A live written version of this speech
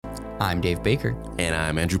I'm Dave Baker. And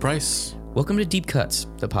I'm Andrew Price. Welcome to Deep Cuts,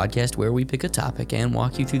 the podcast where we pick a topic and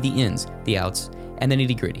walk you through the ins, the outs, and the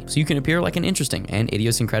nitty-gritty, so you can appear like an interesting and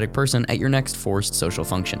idiosyncratic person at your next forced social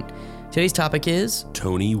function. Today's topic is...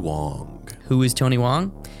 Tony Wong. Who is Tony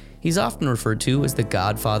Wong? He's often referred to as the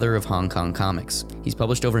godfather of Hong Kong comics. He's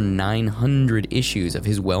published over 900 issues of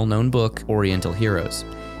his well-known book, Oriental Heroes.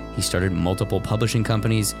 He started multiple publishing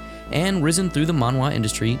companies and risen through the manhwa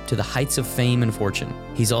industry to the heights of fame and fortune.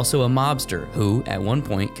 He's also a mobster who, at one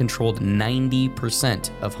point, controlled 90%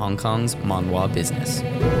 of Hong Kong's manhwa business.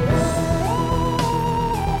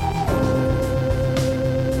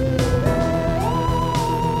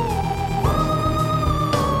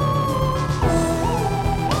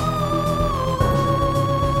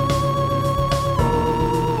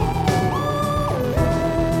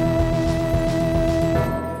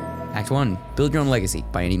 Act 1. Build your own legacy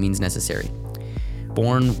by any means necessary.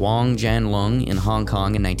 Born Wong Jan Lung in Hong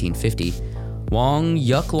Kong in 1950, Wong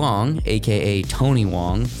Yuk Long, aka Tony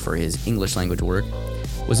Wong for his English language work,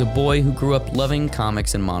 was a boy who grew up loving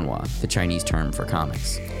comics and manhwa, the Chinese term for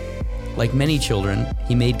comics. Like many children,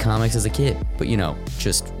 he made comics as a kid, but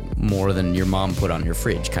just more than your mom put on your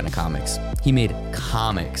fridge kind of comics. He made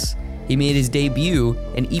comics. He made his debut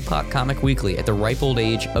in Epoch Comic Weekly at the ripe old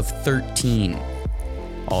age of 13.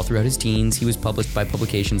 All throughout his teens, he was published by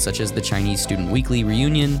publications such as the Chinese Student Weekly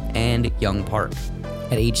Reunion and Young Park.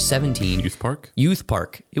 At age 17... Youth Park? Youth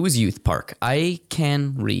Park. It was Youth Park. I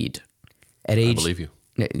can read. I believe you.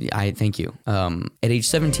 I thank you. At age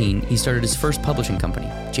 17, he started his first publishing company,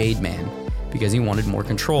 Jade Man, because he wanted more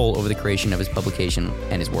control over the creation of his publication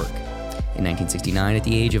and his work. In 1969, at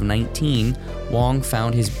the age of 19, Wong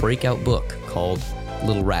found his breakout book called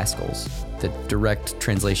Little Rascals. The direct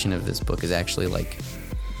translation of this book is actually like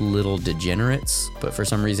Little Degenerates, but for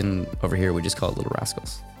some reason over here we just call it Little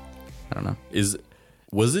Rascals. I don't know.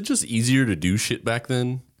 Was it just easier to do shit back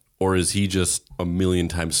then? Or is he just a million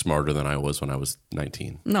times smarter than I was when I was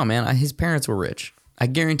 19? No, man. His parents were rich. I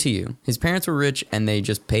guarantee you. His parents were rich and they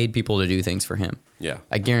just paid people to do things for him. Yeah.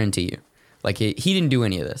 I guarantee you. Like, he didn't do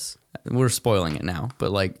any of this. We're spoiling it now.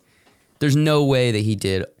 But, like, there's no way that he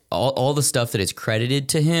did all the stuff that is credited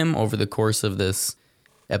to him over the course of this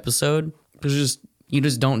episode. Because you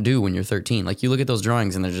just don't do when you're 13. Like, you look at those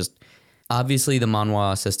drawings and they're just... Obviously, the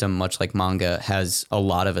manhwa system, much like manga, has a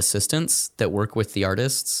lot of assistants that work with the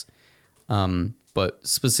artists. But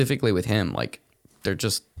specifically with him, like,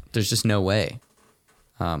 there's just no way.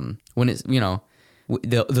 When it's,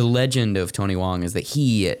 the legend of Tony Wong is that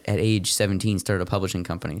he, at age 17, started a publishing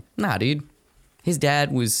company. Nah, dude. His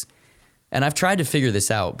dad was... And I've tried to figure this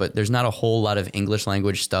out, but there's not a whole lot of English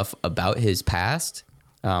language stuff about his past.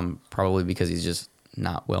 Probably because he's just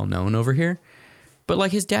not well known over here. But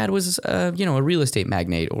like his dad was, a real estate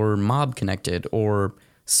magnate or mob connected or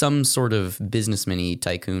some sort of businessman-y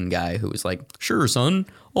tycoon guy who was like, sure, son,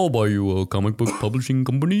 I'll buy you a comic book publishing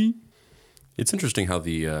company. It's interesting how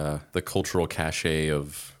the cultural cachet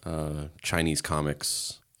of Chinese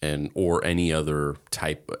comics or any other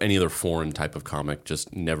foreign type of comic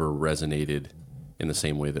just never resonated in the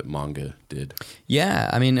same way that manga did. Yeah,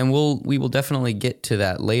 I mean, and we will definitely get to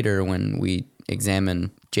that later when we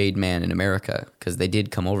examine Jade Man in America, because they did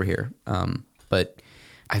come over here. But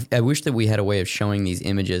I wish that we had a way of showing these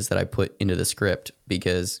images that I put into the script,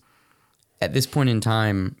 because at this point in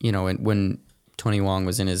time, when Tony Wong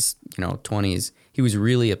was in his 20s, he was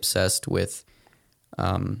really obsessed with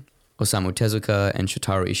Osamu Tezuka and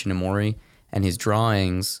Shotaro Ishinomori, and his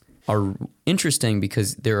drawings are interesting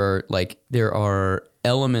because there are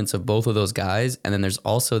elements of both of those guys, and then there's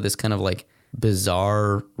also this kind of like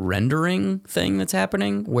bizarre rendering thing that's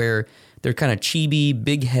happening where they're kind of chibi,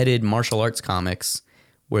 big-headed martial arts comics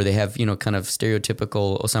where they have, kind of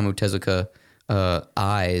stereotypical Osamu Tezuka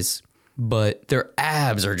eyes, but their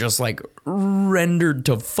abs are just like rendered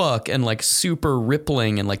to fuck and like super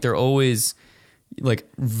rippling, and like they're always like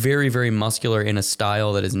very, very muscular in a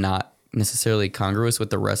style that is not necessarily congruous with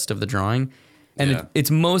the rest of the drawing. And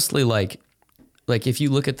it's mostly like if you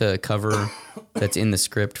look at the cover that's in the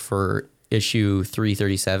script for issue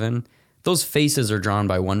 337, those faces are drawn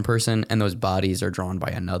by one person and those bodies are drawn by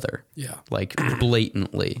another. Yeah. Like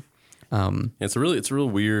blatantly. It's a real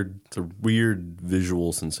weird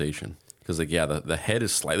visual sensation. Because the head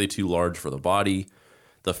is slightly too large for the body.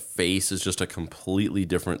 The face is just a completely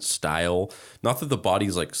different style. Not that the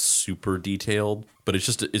body's like super detailed, but it's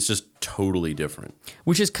just totally different.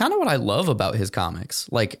 Which is kind of what I love about his comics.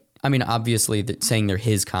 Like, I mean, obviously saying they're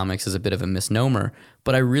his comics is a bit of a misnomer,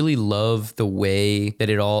 but I really love the way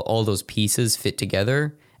that all those pieces fit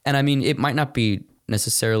together. And I mean, it might not be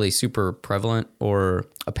necessarily super prevalent or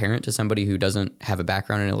apparent to somebody who doesn't have a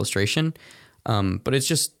background in illustration. But it's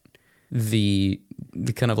just the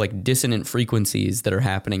kind of like dissonant frequencies that are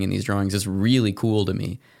happening in these drawings is really cool to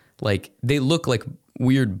me. Like they look like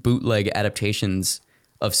weird bootleg adaptations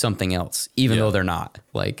of something else, even though they're not.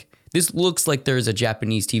 Like this looks like there's a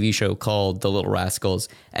Japanese TV show called The Little Rascals,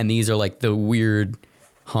 and these are like the weird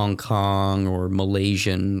Hong Kong or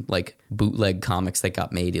Malaysian like bootleg comics that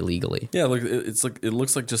got made illegally. Yeah, like it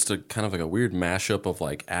looks like just a kind of like a weird mashup of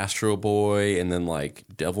like Astro Boy and then like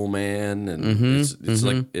Devilman, and it's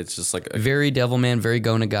like it's just like Very Devilman, very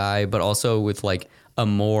Go Nagai, but also with like a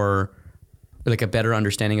more like a better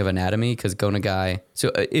understanding of anatomy, because Go Nagai.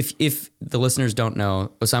 So if the listeners don't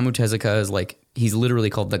know, Osamu Tezuka is like, he's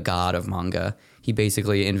literally called the god of manga. He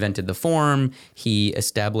basically invented the form. He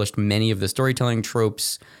established many of the storytelling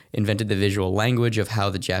tropes, invented the visual language of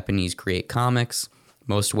how the Japanese create comics.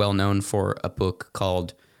 Most well known for a book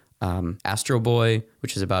called Astro Boy,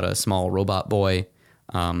 which is about a small robot boy,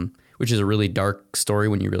 which is a really dark story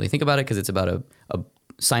when you really think about it, because it's about a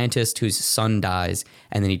scientist whose son dies,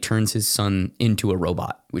 and then he turns his son into a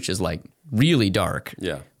robot, which is like really dark.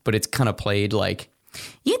 Yeah. But it's kind of played like,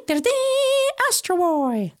 "Yesterday, Astro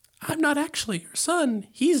Boy. I'm not actually your son.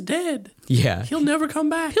 He's dead. Yeah. He'll never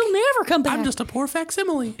come back. He'll never come back. I'm just a poor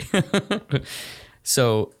facsimile."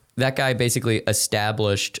 So that guy basically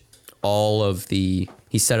established he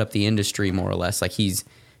set up the industry more or less. Like he's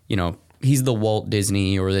the Walt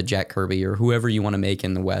Disney or the Jack Kirby or whoever you want to make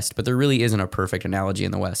in the West, but there really isn't a perfect analogy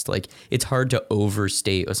in the West. Like it's hard to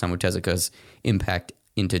overstate Osamu Tezuka's impact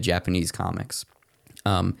into Japanese comics.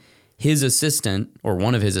 His assistant, or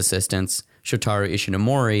one of his assistants, Shotaro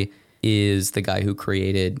Ishinomori, is the guy who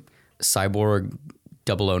created Cyborg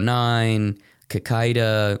 009,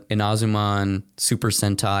 Kakaida, Inazuman, Super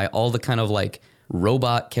Sentai, all the kind of like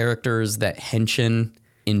robot characters that henshin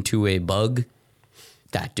into a bug.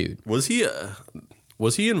 That dude. Was he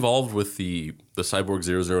involved with the Cyborg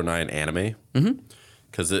 009 anime? Mm-hmm.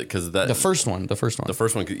 Because the first one,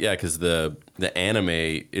 yeah, because the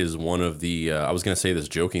anime is one of the I was going to say this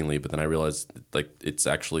jokingly, but then I realized like it's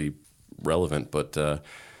actually relevant. But the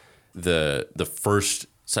first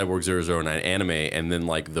Cyborg 009 anime, and then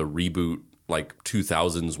like the reboot like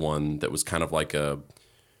 2000s one that was kind of like a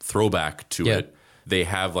throwback to it. They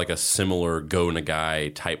have like a similar Go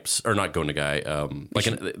Nagai types, or not Go Nagai,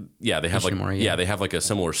 they have like they have like a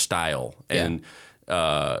similar style, and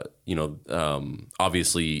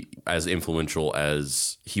obviously as influential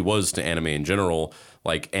as he was to anime in general,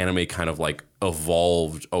 like anime kind of like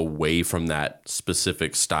evolved away from that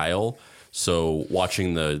specific style. So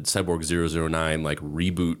watching the Cyborg 009 like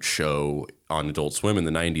reboot show on Adult Swim in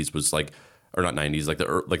the 90s was like, or not 90s, like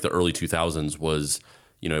the early 2000s was.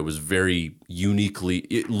 It was very uniquely.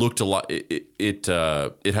 It looked a lot. It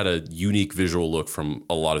had a unique visual look from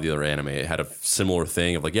a lot of the other anime. It had a similar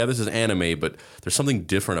thing of like, yeah, this is anime, but there's something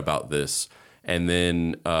different about this. And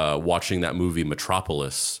then watching that movie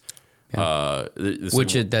Metropolis,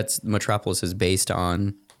 Metropolis is based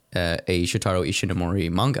on a Shotaro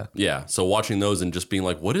Ishinomori manga. Yeah, so watching those and just being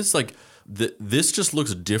like, what is like. This just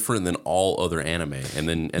looks different than all other anime, and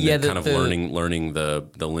then learning the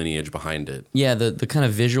lineage behind it. Yeah, the kind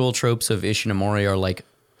of visual tropes of Ishinomori are like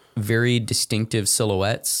very distinctive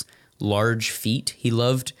silhouettes, large feet. He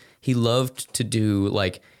loved to do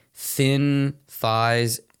like thin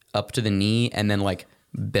thighs up to the knee, and then like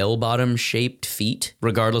bell bottom shaped feet,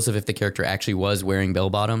 regardless of if the character actually was wearing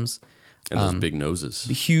bell bottoms. And those big noses,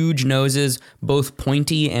 huge noses, both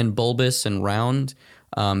pointy and bulbous and round.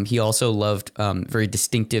 He also loved very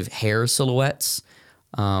distinctive hair silhouettes.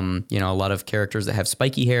 A lot of characters that have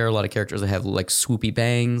spiky hair, a lot of characters that have like swoopy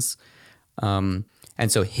bangs. And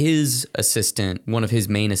so his assistant, one of his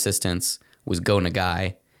main assistants, was Go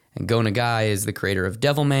Nagai. And Go Nagai is the creator of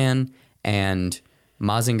Devilman and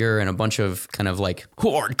Mazinger and a bunch of kind of like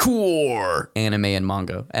hardcore anime and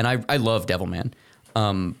manga. And I love Devilman.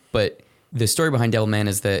 But the story behind Devilman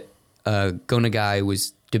is that Go Nagai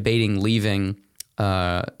was debating leaving, or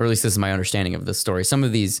at least this is my understanding of the story. Some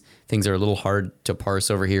of these things are a little hard to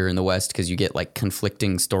parse over here in the West because you get like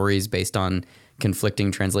conflicting stories based on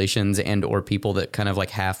conflicting translations and or people that kind of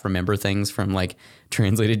like half remember things from like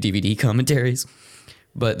translated DVD commentaries.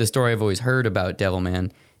 But the story I've always heard about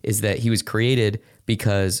Devilman is that he was created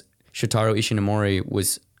because Shotaro Ishinomori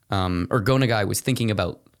was, or Go Nagai was thinking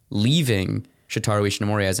about leaving Shotaro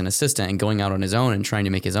Ishinomori as an assistant and going out on his own and trying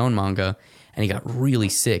to make his own manga. And he got really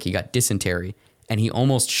sick. He got dysentery. And he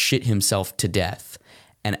almost shit himself to death.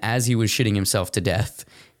 And as he was shitting himself to death,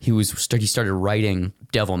 he started writing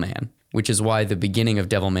Devilman, which is why the beginning of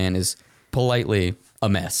Devilman is politely a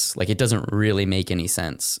mess. Like, it doesn't really make any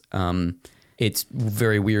sense. It's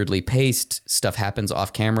very weirdly paced. Stuff happens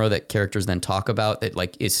off camera that characters then talk about that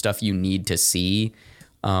like is stuff you need to see.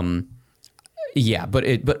 Yeah, but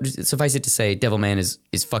suffice it to say, Devilman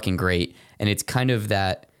is fucking great, and it's kind of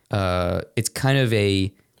that. It's kind of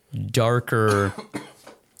a darker.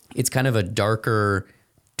 It's kind of a darker,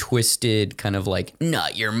 twisted, kind of like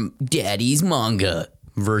not your daddy's manga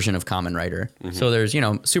version of Kamen Rider. Mm-hmm. So there's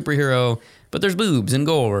superhero, but there's boobs and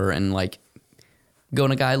gore and like. Go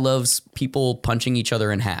Nagai loves people punching each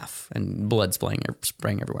other in half and blood spraying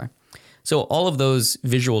everywhere. So all of those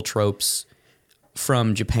visual tropes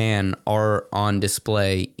from Japan are on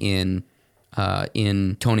display in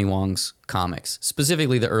Tony Wong's comics.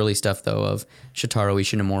 Specifically the early stuff, though, of Shotaro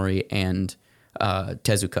Ishinomori and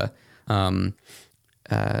Tezuka.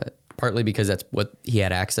 Partly because that's what he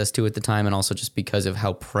had access to at the time, and also just because of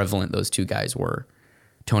how prevalent those two guys were.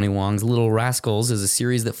 Tony Wong's Little Rascals is a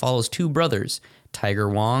series that follows two brothers, Tiger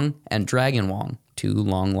Wong and Dragon Wong, two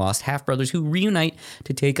long-lost half-brothers who reunite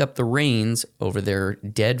to take up the reins over their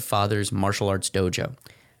dead father's martial arts dojo.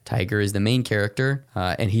 Tiger is the main character,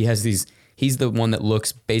 and he's the one that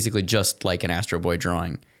looks basically just like an Astro Boy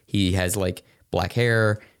drawing. He has like black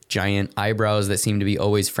hair, giant eyebrows that seem to be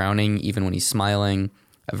always frowning, even when he's smiling,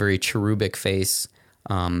 a very cherubic face,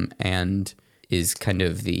 and is kind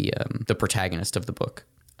of the protagonist of the book.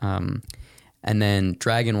 And then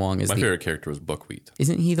Dragon Wong is my favorite character was Buckwheat.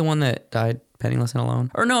 Isn't he the one that died penniless and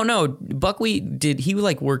alone? Or no, Buckwheat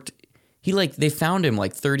they found him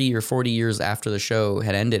like 30 or 40 years after the show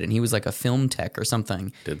had ended, and he was like a film tech or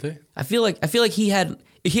something. Did they? I feel like he had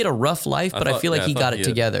a rough life, but I feel like he got it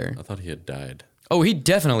together. I thought he had died. Oh, he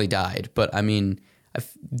definitely died, but I mean,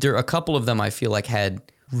 there are a couple of them I feel like had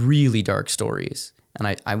really dark stories, and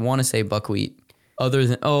I want to say Buckwheat. Other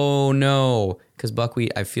than because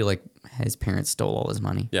Buckwheat, I feel like his parents stole all his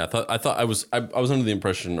money. Yeah, I was under the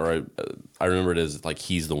impression, or I remember it as like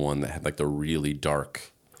he's the one that had like the really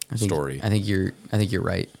dark story. I think you're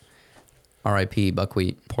right. R.I.P.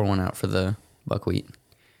 Buckwheat. Pour one out for the Buckwheat.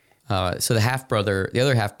 So the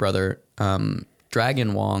other half brother,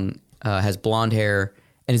 Dragon Wong, has blonde hair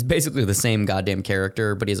and is basically the same goddamn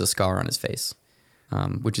character, but he has a scar on his face,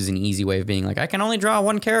 which is an easy way of being like, I can only draw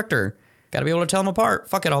one character. Got to be able to tell them apart.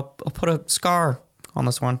 Fuck it, I'll put a scar on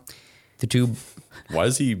this one. The two. Why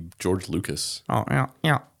is he George Lucas? Oh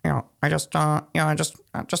yeah. I just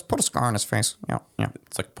put a scar on his face. Yeah.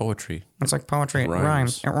 It's like poetry. It's like poetry. It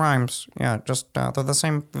rhymes. Yeah, just they're the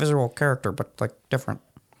same visual character, but like different.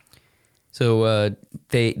 So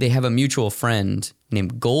they have a mutual friend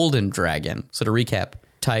named Golden Dragon. So to recap,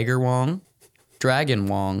 Tiger Wong, Dragon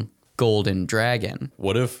Wong, Golden Dragon.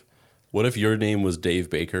 What if your name was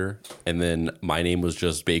Dave Baker and then my name was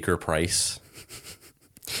just Baker Price?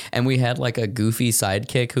 And we had like a goofy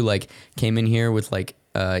sidekick who like came in here with like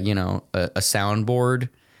a soundboard,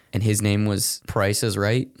 and his name was Price is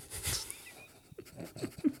Right.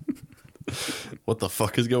 What the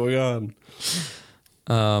fuck is going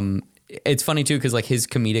on? It's funny too because like his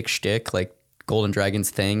comedic shtick, like Golden Dragon's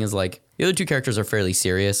thing, is like the other two characters are fairly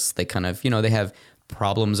serious. They kind of they have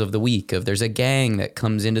problems of the week of there's a gang that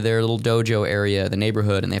comes into their little dojo area, the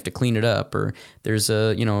neighborhood, and they have to clean it up, or there's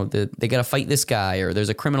they got to fight this guy, or there's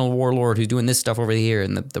a criminal warlord who's doing this stuff over here,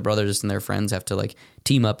 and the brothers and their friends have to like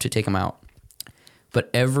team up to take him out. But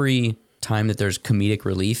every time that there's comedic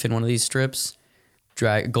relief in one of these strips,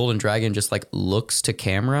 Golden Dragon just like looks to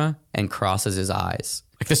camera and crosses his eyes.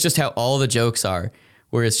 Like that's just how all the jokes are,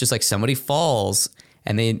 where it's just like somebody falls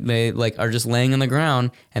and they like are just laying on the ground,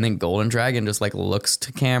 and then Golden Dragon just like looks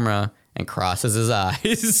to camera and crosses his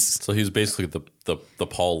eyes. So he's basically the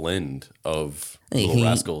Paul Lynde of Little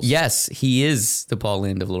Rascals. Yes, he is the Paul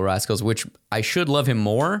Lynde of Little Rascals, which I should love him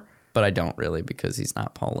more, but I don't really because he's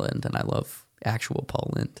not Paul Lynde, and I love actual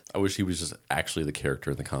Paul Lynde. I wish he was just actually the character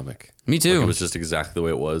in the comic. Me too. Like it was just exactly the way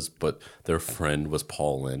it was, but their friend was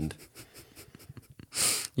Paul Lynde.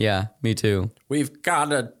 Yeah, me too. We've got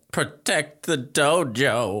to protect the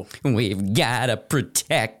dojo. We've got to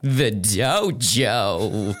protect the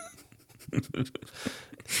dojo.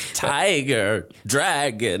 Tiger,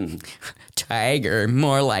 dragon. Tiger,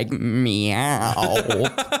 more like meow.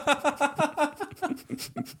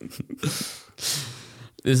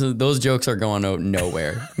 Those jokes are going out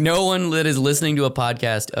nowhere. No one that is listening to a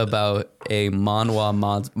podcast about a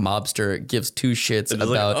manhwa mobster gives two shits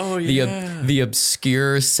about the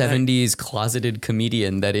obscure 70s closeted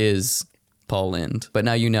comedian that is Paul Lynde. But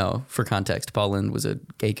now you know, for context, Paul Lynde was a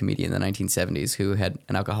gay comedian in the 1970s who had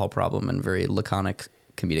an alcohol problem and very laconic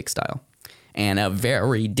comedic style. And a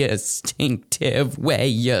very distinctive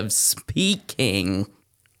way of speaking.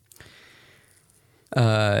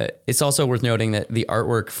 It's also worth noting that the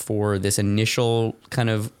artwork for this initial kind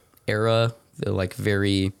of era, the like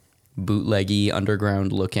very bootleggy,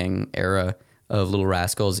 underground looking era of Little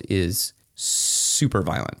Rascals, is super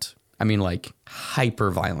violent. I mean, like hyper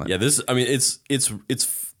violent. Yeah, it's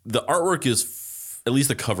the artwork is, at least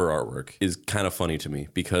the cover artwork is kind of funny to me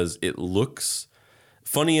because it looks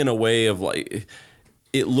funny in a way of like,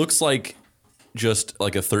 it looks like just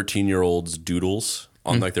like a 13-year-old's doodles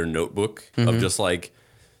on like their notebook of just like,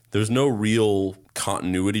 there's no real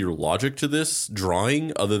continuity or logic to this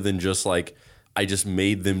drawing other than just like, I just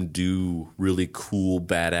made them do really cool,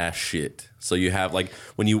 badass shit. So you have like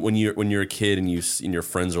when you're a kid and your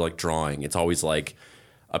friends are like drawing, it's always like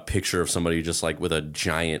a picture of somebody just like with a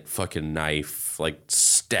giant fucking knife, like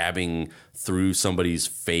stabbing through somebody's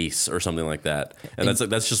face or something like that. And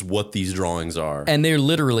that's just what these drawings are. And they're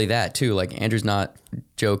literally that too. Like Andrew's not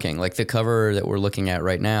joking. Like the cover that we're looking at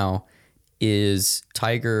right now is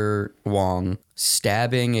Tiger Wong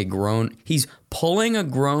stabbing he's pulling a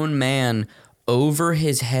grown man over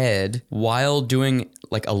his head while doing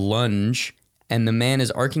like a lunge, and the man is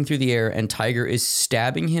arcing through the air and Tiger is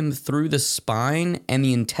stabbing him through the spine and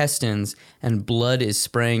the intestines, and blood is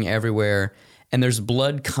spraying everywhere, and there's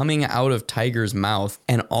blood coming out of Tiger's mouth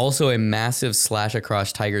and also a massive slash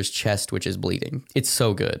across Tiger's chest, which is bleeding. It's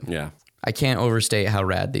so good. Yeah. I can't overstate how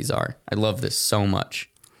rad these are. I love this so much.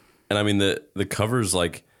 And I mean the covers,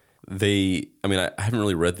 like I haven't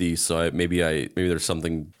really read these, so maybe there's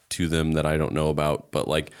something to them that I don't know about, but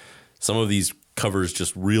like some of these covers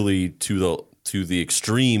just really to the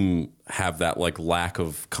extreme have that like lack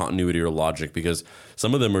of continuity or logic, because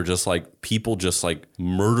some of them are just like people just like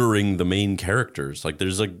murdering the main characters. Like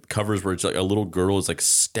there's like covers where it's like a little girl is like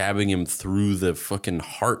stabbing him through the fucking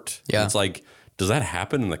heart. Yeah. It's like, does that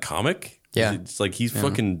happen in the comic? Yeah. It's like he's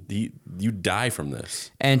fucking, you die from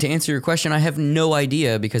this. And to answer your question, I have no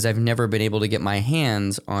idea because I've never been able to get my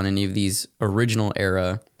hands on any of these original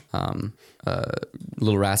era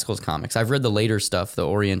Little Rascals comics. I've read the later stuff, the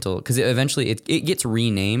Oriental, because eventually it gets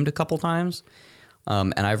renamed a couple times.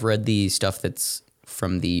 And I've read the stuff that's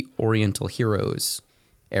from the Oriental Heroes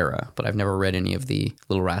era, but I've never read any of the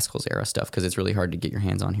Little Rascals era stuff because it's really hard to get your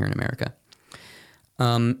hands on here in America.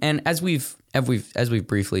 And as we've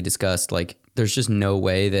briefly discussed, like there's just no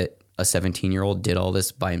way that a 17-year-old did all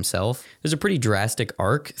this by himself. There's a pretty drastic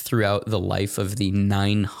arc throughout the life of the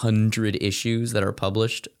 900 issues that are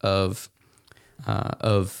published of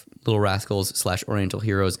Little Rascals / Oriental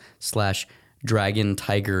Heroes / Dragon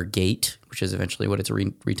Tiger Gate, which is eventually what it's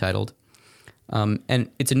retitled. And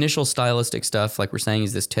its initial stylistic stuff, like we're saying,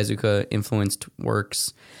 is this Tezuka influenced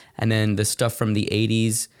works, and then the stuff from the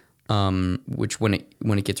 80s. Which when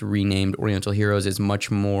it gets renamed Oriental Heroes is much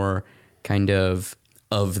more kind of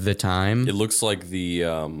the time. It looks like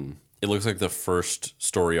the first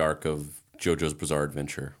story arc of JoJo's Bizarre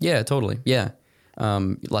Adventure. Yeah, totally. Yeah,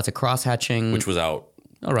 lots of cross hatching, which was out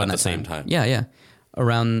around at that the same time. Yeah.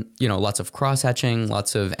 Around lots of cross hatching,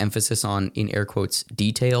 lots of emphasis on, in air quotes,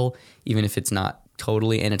 detail, even if it's not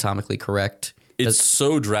totally anatomically correct. It's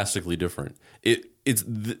so drastically different.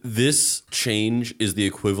 This change is the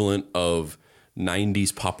equivalent of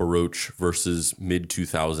 90s Papa Roach versus mid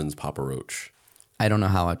 2000s Papa Roach. I don't know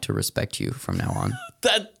how to respect you from now on.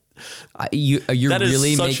 You're that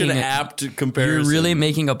really is such making an apt comparison. You're really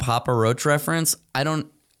making a Papa Roach reference.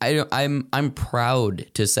 I'm proud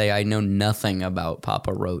to say I know nothing about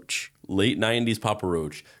Papa Roach. Late 90s Papa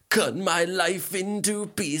Roach. Cut my life into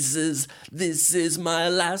pieces. This is my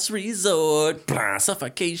last resort. Blah,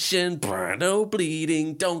 suffocation. Blah, no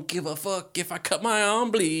bleeding. Don't give a fuck if I cut my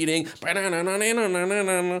arm bleeding.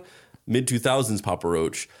 Mid 2000s Papa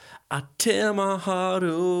Roach. I tear my heart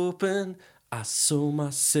open. I sew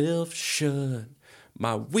myself shut.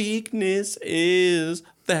 My weakness is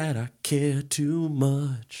that I care too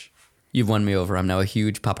much. You've won me over. I'm now a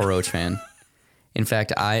huge Papa Roach fan. In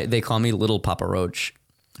fact, they call me Little Papa Roach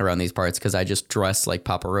around these parts because I just dress like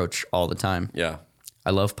Papa Roach all the time. Yeah. I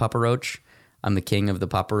love Papa Roach. I'm the king of the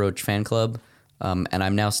Papa Roach fan club. And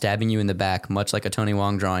I'm now stabbing you in the back, much like a Tony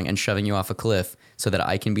Wong drawing, and shoving you off a cliff so that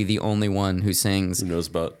I can be the only one who sings Who knows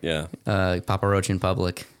about, yeah. Papa Roach in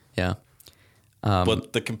public. Yeah.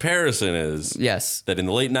 But the comparison is yes, that in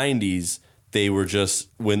the late 90s, they were just,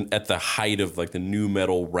 when at the height of like the new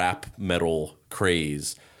metal, rap metal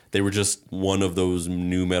craze, they were just one of those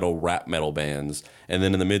new metal, rap metal bands. And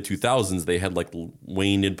then in the mid 2000s, they had like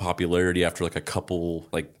waned in popularity after like a couple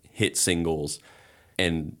like hit singles.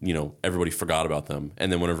 and everybody forgot about them.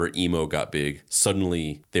 And then whenever emo got big,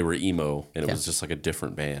 suddenly they were emo, and it was just like a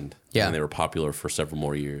different band. Yeah. And they were popular for several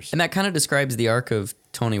more years. And that kind of describes the arc of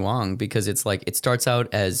Tony Wong, because it's like it starts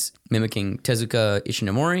out as mimicking Tezuka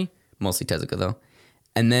Ishinomori, mostly Tezuka though,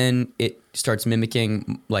 and then it starts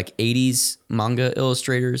mimicking like 80s manga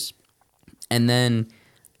illustrators, and then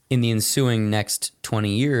in the ensuing next 20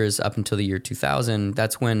 years, up until the year 2000,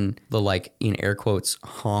 that's when the, like, in air quotes,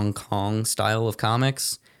 Hong Kong style of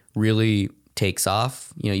comics really takes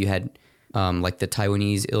off. You had like the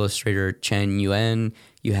Taiwanese illustrator Chen Yuen.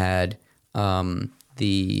 You had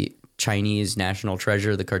the Chinese national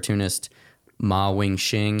treasure, the cartoonist Ma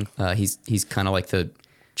Wingxing. He's kind of like the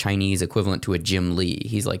Chinese equivalent to a Jim Lee.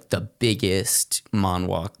 He's like the biggest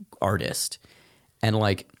manhwa artist. And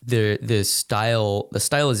like the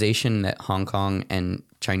stylization that Hong Kong and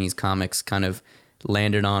Chinese comics kind of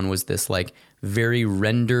landed on was this like very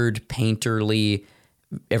rendered, painterly,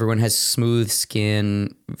 everyone has smooth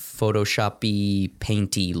skin, Photoshop-y,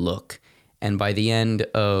 painty look. And by the end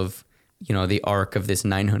of, the arc of this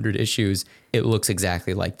 900 issues, it looks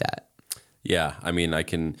exactly like that. Yeah, I mean, I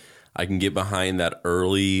can get behind that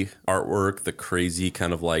early artwork, the crazy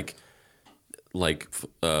kind of like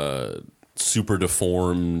super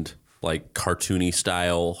deformed, like cartoony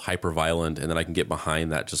style, hyper violent, and then I can get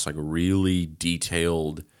behind that just like really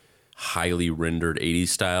detailed, highly rendered 80s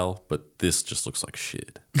style, but this just looks like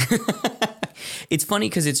shit. It's funny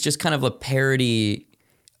because it's just kind of a parody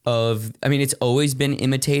of, I mean, it's always been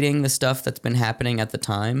imitating the stuff that's been happening at the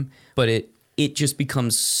time, but it just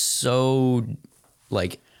becomes so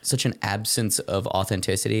like such an absence of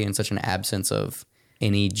authenticity and such an absence of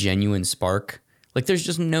any genuine spark. Like, there's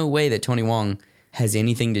just no way that Tony Wong has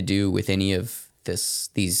anything to do with any of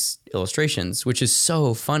these illustrations, which is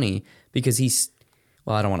so funny because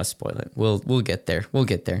I don't want to spoil it. We'll get there. We'll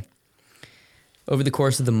get there. Over the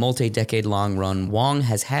course of the multi-decade-long run Wong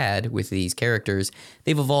has had with these characters,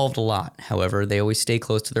 they've evolved a lot. However, they always stay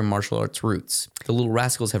close to their martial arts roots. The Little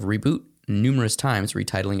Rascals have rebooted numerous times,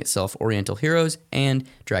 retitling itself Oriental Heroes and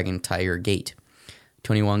Dragon Tiger Gate.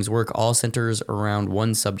 Tony Wong's work all centers around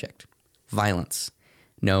one subject: violence.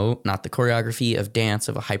 No, not the choreography of dance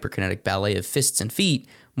of a hyperkinetic ballet of fists and feet,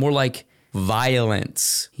 more like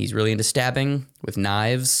violence. He's really into stabbing with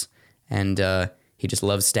knives, and he just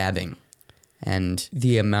loves stabbing. And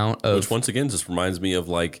the amount of... Which, once again, just reminds me of,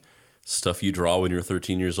 like, stuff you draw when you're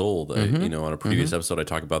 13 years old. Mm-hmm. On a previous episode, I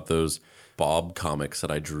talked about those Bob comics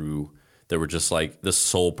that I drew. They were just, like, the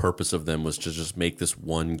sole purpose of them was to just make this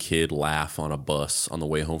one kid laugh on a bus on the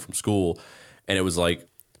way home from school. And it was, like,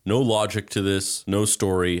 no logic to this, no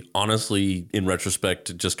story. Honestly, in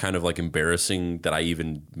retrospect, just kind of, like, embarrassing that I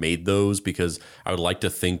even made those, because I would like to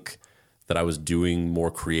think that I was doing more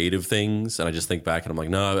creative things, and I just think back and I'm like,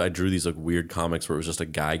 no, I drew these like weird comics where it was just a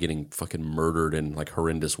guy getting fucking murdered in like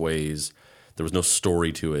horrendous ways. There was no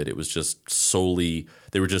story to it. It was just solely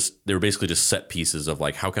they were basically just set pieces of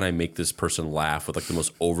like, how can I make this person laugh with like the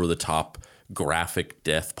most over the top graphic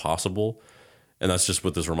death possible? And that's just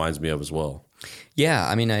what this reminds me of as well. Yeah,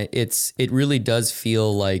 I mean, it really does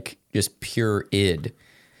feel like just pure id.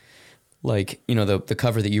 Like, the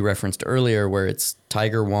cover that you referenced earlier where it's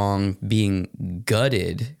Tiger Wong being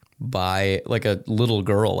gutted by like a little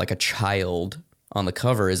girl, like a child on the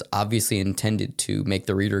cover, is obviously intended to make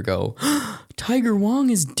the reader go, Tiger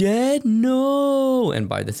Wong is dead? No! And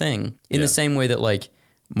buy the thing. In the same way that like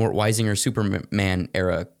Mort Weisinger Superman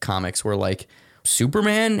era comics were like,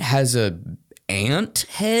 Superman has a ant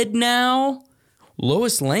head now?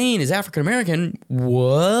 Lois Lane is African American.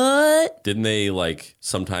 What? Didn't they like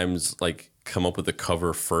sometimes like come up with the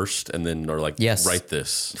cover first and then or like yes, write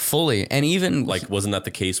this fully? And even like wasn't that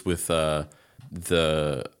the case with there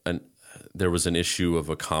was an issue of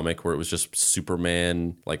a comic where it was just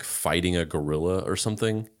Superman like fighting a gorilla or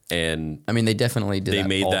something, and I mean they definitely did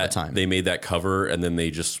that all the time. They made that cover and then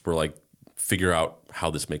they just were like, figure out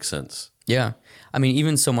how this makes sense. Yeah, I mean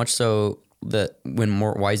even so much so that when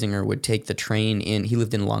Mort Weisinger would take the train in, he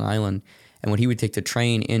lived in Long Island, and when he would take the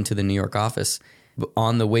train into the New York office,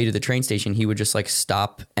 on the way to the train station, he would just like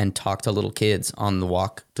stop and talk to little kids on the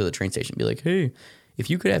walk to the train station. Be like, hey, if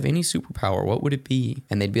you could have any superpower, what would it be?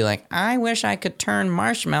 And they'd be like, I wish I could turn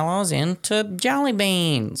marshmallows into jelly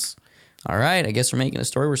beans. All right, I guess we're making a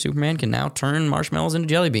story where Superman can now turn marshmallows into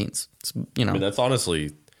jelly beans. It's, I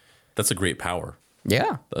mean, that's a great power.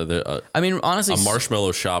 Yeah. I mean, honestly, a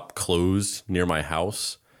marshmallow shop closed near my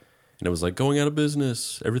house, and it was like going out of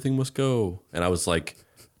business. Everything must go. And I was like,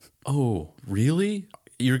 oh, really?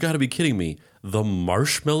 You got to be kidding me. The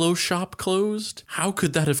marshmallow shop closed? How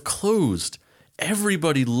could that have closed?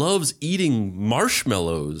 Everybody loves eating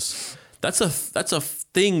marshmallows. That's a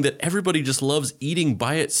thing that everybody just loves eating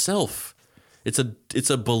by itself. It's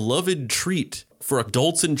a beloved treat for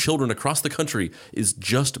adults and children across the country is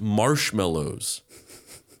just marshmallows.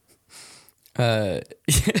 This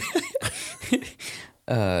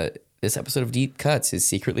episode of Deep Cuts is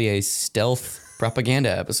secretly a stealth propaganda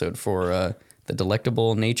episode for the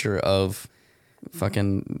delectable nature of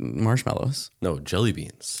fucking marshmallows. No, jelly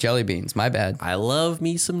beans. Jelly beans, my bad. I love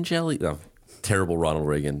me some jelly. No, terrible Ronald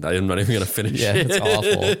Reagan. I'm not even going to finish Yeah, it. it's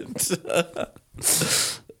awful.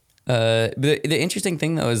 The interesting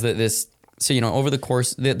thing, though, is that this... So, over the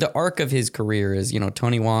course... The arc of his career is,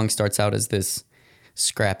 Tony Wong starts out as this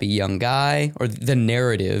scrappy young guy, or the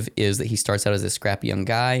narrative is that he starts out as this scrappy young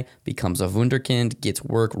guy, becomes a wunderkind, gets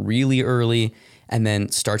work really early, and then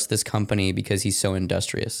starts this company because he's so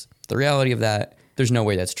industrious. The reality of that, there's no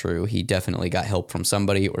way that's true. He definitely got help from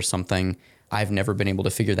somebody or something. I've never been able to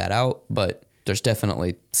figure that out, but there's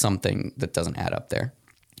definitely something that doesn't add up there.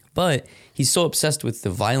 But he's so obsessed with the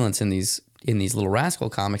violence in these Little Rascal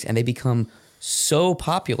comics, and they become so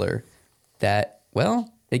popular that,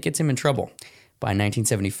 well, it gets him in trouble. By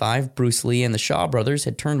 1975, Bruce Lee and the Shaw brothers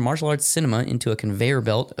had turned martial arts cinema into a conveyor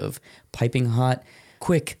belt of piping hot,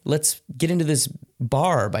 quick, let's get into this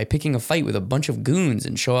bar by picking a fight with a bunch of goons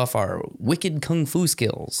and show off our wicked kung fu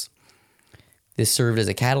skills. This served as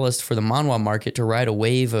a catalyst for the manhwa market to ride a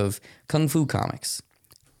wave of kung fu comics.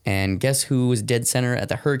 And guess who was dead center at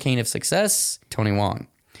the hurricane of success? Tony Wong.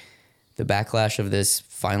 The backlash of this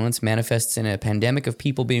violence manifests in a pandemic of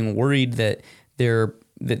people being worried that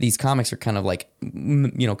these comics are kind of like,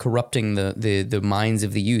 corrupting the minds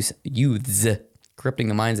of the youths, corrupting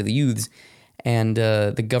the minds of the youths. And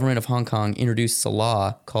the government of Hong Kong introduced a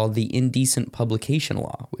law called the Indecent Publication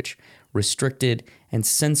Law, which restricted and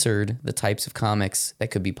censored the types of comics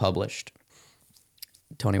that could be published.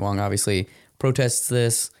 Tony Wong obviously protests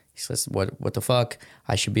this. He says, what the fuck?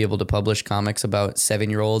 I should be able to publish comics about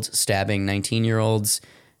 7-year-olds stabbing 19-year-olds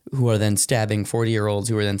who are then stabbing 40-year-olds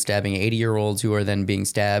who are then stabbing 80-year-olds who are then being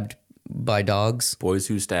stabbed by dogs. Boys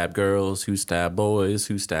who stab girls, who stab boys,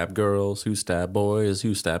 who stab girls, who stab boys,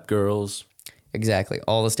 who stab girls. Exactly.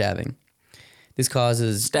 All the stabbing. This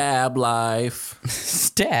causes... Stab life.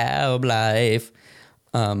 Stab life.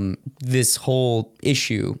 This whole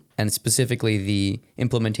issue, and specifically the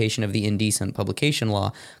implementation of the Indecent Publication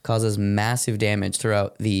Law, causes massive damage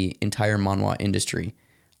throughout the entire manhwa industry.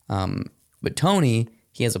 But Tony,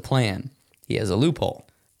 he has a plan. He has a loophole.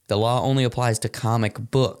 The law only applies to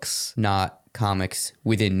comic books, not comics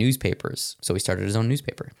within newspapers. So he started his own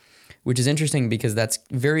newspaper, which is interesting because that's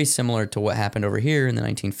very similar to what happened over here in the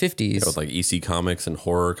 1950s. Yeah, with like EC Comics and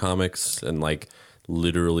horror comics, and like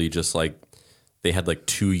literally just like they had like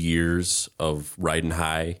 2 years of riding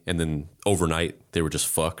high, and then overnight they were just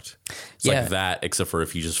fucked. It's like that, except for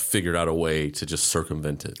if you just figured out a way to just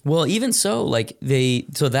circumvent it. Well, even so,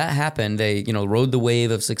 so that happened. They, rode the wave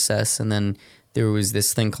of success, and then there was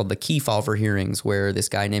this thing called the Kefauver hearings, where this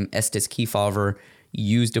guy named Estes Kefauver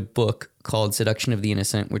used a book called Seduction of the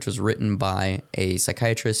Innocent, which was written by a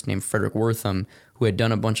psychiatrist named Frederick Wortham, who had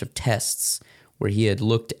done a bunch of tests where he had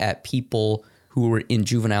looked at people who were in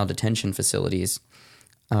juvenile detention facilities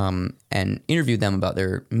and interviewed them about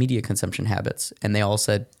their media consumption habits. And they all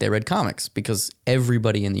said they read comics because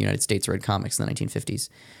everybody in the United States read comics in the 1950s.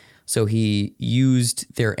 So he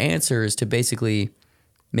used their answers to basically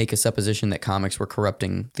make a supposition that comics were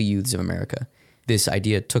corrupting the youths of America. This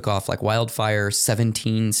idea took off like wildfire.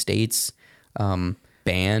 17 states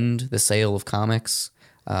banned the sale of comics.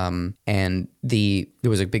 And there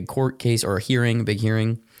was a big court case or a big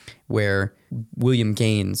hearing, where William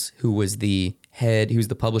Gaines, who was the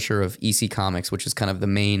publisher of EC Comics, which is kind of the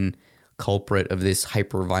main culprit of this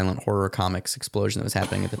hyper-violent horror comics explosion that was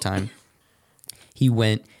happening at the time, he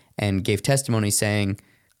went and gave testimony saying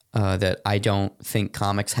that I don't think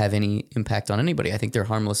comics have any impact on anybody. I think they're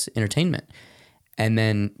harmless entertainment. And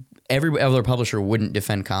then every other publisher wouldn't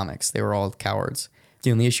defend comics. They were all cowards.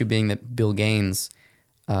 The only issue being that Bill Gaines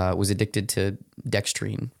was addicted to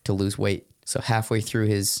dextrine to lose weight. So halfway through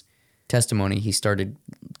his testimony, he started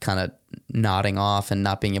kind of nodding off and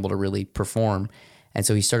not being able to really perform. And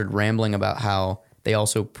so he started rambling about how they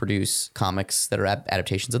also produce comics that are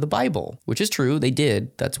adaptations of the Bible, which is true. They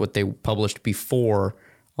did. That's what they published before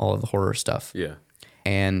all of the horror stuff. Yeah.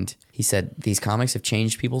 And he said, these comics have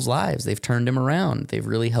changed people's lives. They've turned them around. They've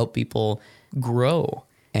really helped people grow.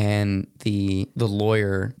 And the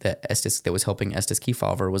lawyer that was helping Estes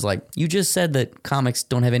Kefauver was like, you just said that comics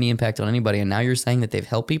don't have any impact on anybody, and now you're saying that they've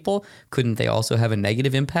helped people? Couldn't they also have a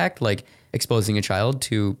negative impact, like exposing a child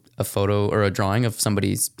to a photo or a drawing of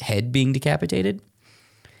somebody's head being decapitated?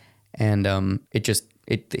 And it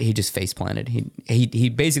he just face planted. He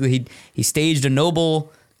basically he staged a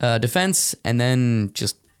noble defense and then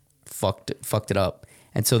just fucked it up.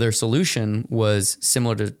 And so their solution was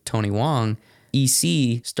similar to Tony Wong.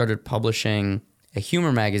 EC started publishing a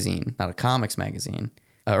humor magazine, not a comics magazine,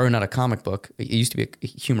 or not a comic book. It used to be a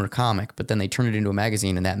humor comic, but then they turned it into a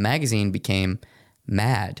magazine, and that magazine became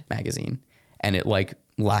Mad Magazine, and it like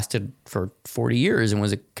lasted for 40 years and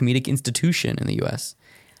was a comedic institution in the U.S.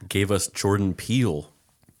 Gave us Jordan Peele.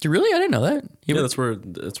 Really? I didn't know that.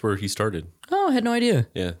 That's where he started. Oh, I had no idea.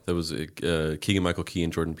 Yeah, that was Keegan-Michael Key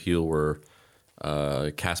and Jordan Peele were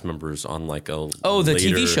cast members on like the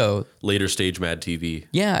TV show, later stage Mad TV.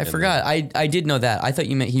 Yeah, I forgot. I did know that. I thought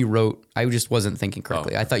you meant he wrote. I just wasn't thinking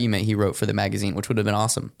correctly. I thought you meant he wrote for the magazine, which would have been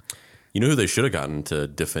awesome. You know who they should have gotten to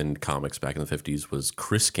defend comics back in the 50s was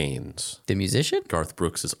Chris Gaines, the musician, Garth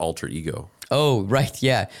Brooks' alter ego. Oh, right,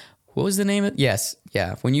 yeah. What was the name of? Yes,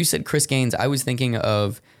 yeah. When you said Chris Gaines, I was thinking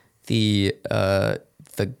of the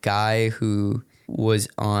guy who was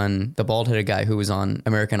on, the bald-headed guy who was on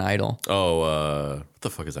American Idol. Oh, what the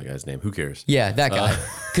fuck is that guy's name? Who cares? Yeah, that guy.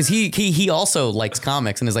 Because he also likes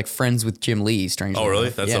comics and is like friends with Jim Lee, strangely. Oh, really?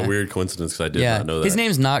 That's a weird coincidence because I did not know that. His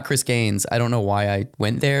name's not Chris Gaines. I don't know why I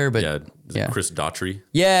went there, but Chris Daughtry.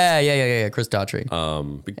 Yeah, Chris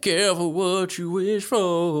Daughtry. Be careful what you wish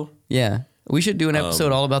for. Yeah. We should do an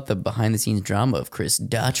episode all about the behind-the-scenes drama of Chris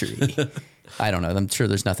Daughtry. I don't know. I'm sure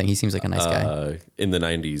there's nothing. He seems like a nice guy. In the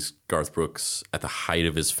 90s, Garth Brooks, at the height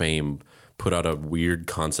of his fame, put out a weird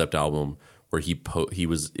concept album where it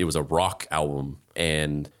was a rock album,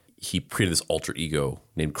 and he created this alter ego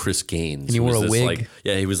named Chris Gaines. And he wore a wig.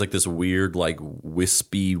 He was like this weird, like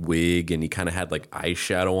wispy wig, and he kind of had like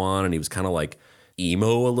eyeshadow on, and he was kind of like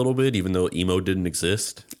emo a little bit, even though emo didn't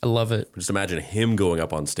exist. I love it. Just imagine him going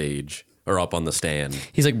up on stage. Or up on the stand.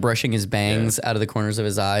 He's like brushing his bangs out of the corners of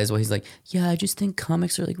his eyes while he's like, yeah, I just think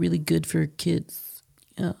comics are like really good for kids.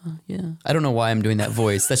 Yeah. I don't know why I'm doing that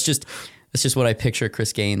voice. That's just what I picture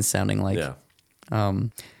Chris Gaines sounding like. Yeah.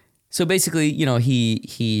 So basically,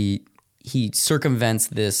 he circumvents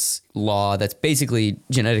this law that's basically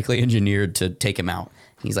genetically engineered to take him out.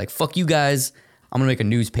 He's like, fuck you guys, I'm gonna make a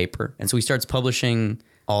newspaper. And so he starts publishing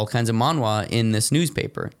all kinds of manhwa in this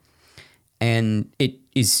newspaper. And it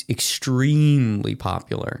is extremely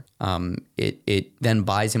popular. It then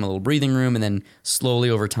buys him a little breathing room, and then slowly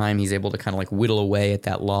over time, he's able to kind of like whittle away at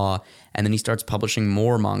that law. And then he starts publishing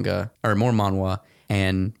more manga or more manhwa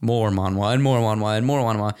and more manhwa and more manhwa and more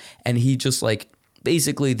manhwa. And he just like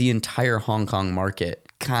basically the entire Hong Kong market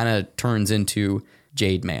kind of turns into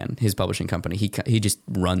Jade Man, his publishing company. He just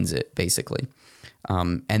runs it basically.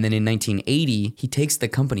 And then in 1980, he takes the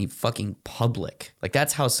company fucking public. Like,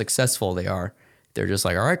 that's how successful they are. They're just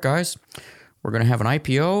like, all right, guys, we're going to have an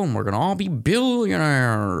IPO and we're going to all be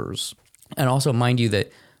billionaires. And also, mind you,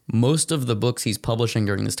 that most of the books he's publishing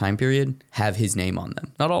during this time period have his name on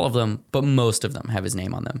them. Not all of them, but most of them have his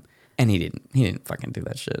name on them. And he didn't fucking do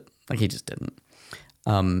that shit. Like, he just didn't.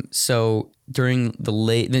 So during the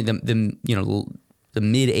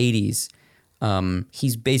mid 80s,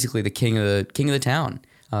 he's basically the king of the town.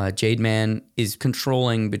 Jade Man is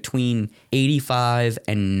controlling between 85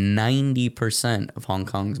 and 90% of Hong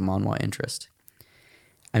Kong's manhwa interest.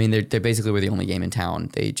 I mean, they basically were the only game in town.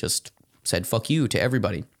 They just said "fuck you" to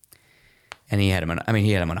everybody, and he had a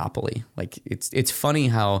monopoly. Like, it's funny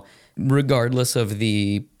how, regardless of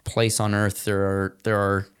the place on Earth, there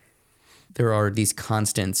are these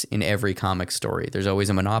constants in every comic story. There's always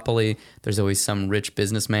a monopoly. There's always some rich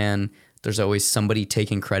businessman. There's always somebody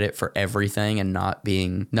taking credit for everything and not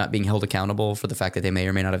being held accountable for the fact that they may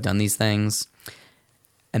or may not have done these things.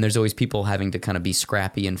 And there's always people having to kind of be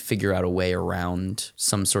scrappy and figure out a way around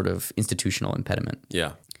some sort of institutional impediment.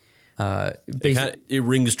 Yeah. It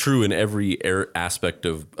rings true in every aspect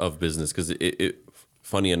of business, because it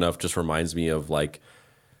funny enough just reminds me of like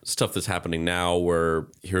stuff that's happening now, where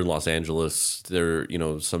here in Los Angeles,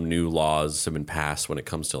 some new laws have been passed when it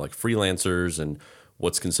comes to like freelancers and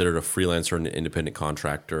what's considered a freelancer and an independent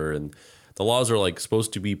contractor. And the laws are like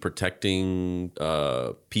supposed to be protecting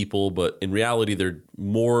people, but in reality, they're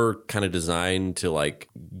more kind of designed to like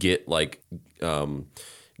get like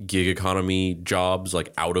gig economy jobs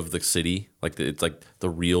like out of the city. Like, it's like the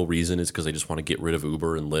real reason is because they just want to get rid of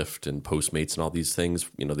Uber and Lyft and Postmates and all these things.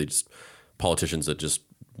 They just politicians that just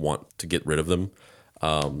want to get rid of them.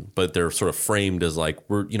 But they're sort of framed as like,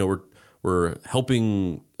 we're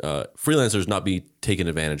helping freelancers not be taken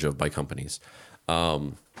advantage of by companies.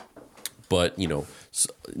 But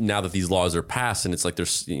now that these laws are passed, and it's like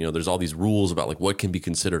there's all these rules about like what can be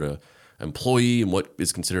considered employee and what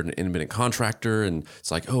is considered an independent contractor. And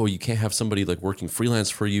it's like, oh, you can't have somebody like working freelance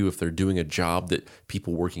for you if they're doing a job that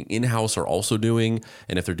people working in-house are also doing.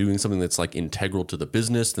 And if they're doing something that's like integral to the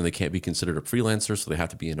business, then they can't be considered a freelancer. So they have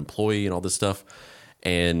to be an employee and all this stuff.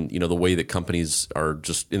 And, the way that companies are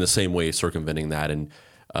just in the same way circumventing that. And,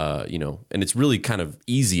 and it's really kind of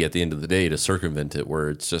easy at the end of the day to circumvent it, where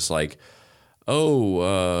it's just like, this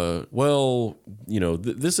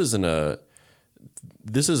isn't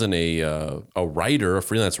a writer, a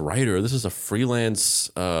freelance writer. This is a freelance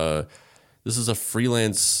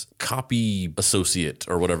copy associate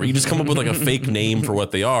or whatever. You just come up with like a fake name for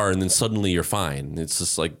what they are, and then suddenly you're fine. It's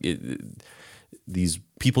just like these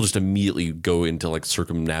people just immediately go into like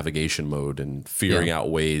circumnavigation mode and figuring out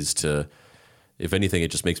ways to. If anything, it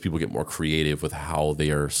just makes people get more creative with how they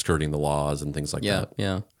are skirting the laws and things like that.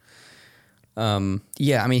 Yeah. I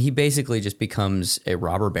mean, he basically just becomes a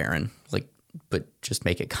robber baron, but just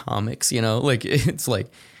make it comics, it's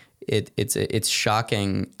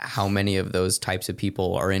shocking how many of those types of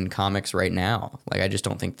people are in comics right now. Like, I just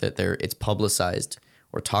don't think that it's publicized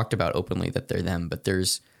or talked about openly that they're them, but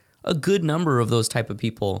there's a good number of those type of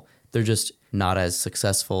people. They're just not as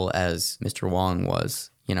successful as Mr. Wong was,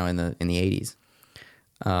 in the 80s.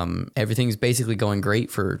 Everything's basically going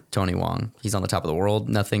great for Tony Wong. He's on the top of the world.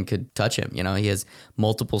 Nothing could touch him. He has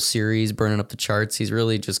multiple series burning up the charts. He's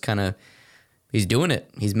really just he's doing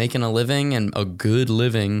it. He's making a living, and a good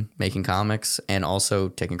living, making comics and also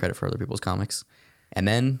taking credit for other people's comics. And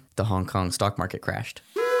then the Hong Kong stock market crashed.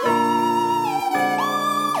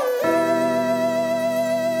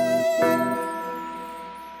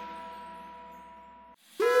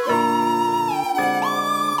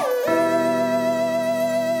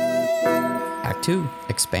 Act 2,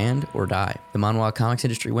 expand or die. The manhwa comics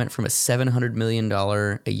industry went from a $700 million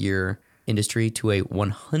a year industry to a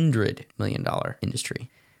 $100 million industry.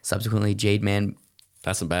 Subsequently, Jade Man...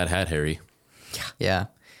 That's some bad hat, Harry. Yeah.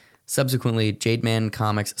 Subsequently, Jade Man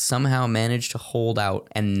Comics somehow managed to hold out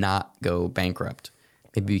and not go bankrupt.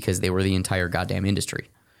 Maybe because they were the entire goddamn industry.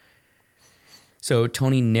 So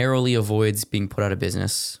Tony narrowly avoids being put out of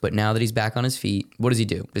business, but now that he's back on his feet, what does he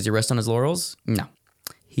do? Does he rest on his laurels? No.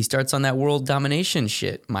 He starts on that world domination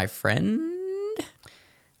shit, my friend.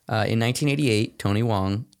 In 1988, Tony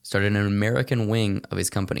Wong started an American wing of his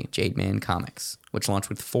company, Jade Man Comics, which launched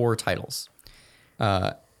with 4 titles.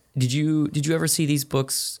 Did you ever see these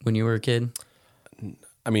books when you were a kid?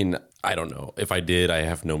 I mean, I don't know. If I did, I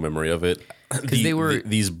have no memory of it. Because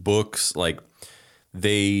these books, like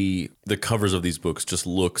the covers of these books just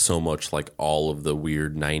look so much like all of the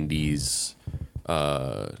weird 90s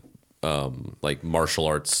like martial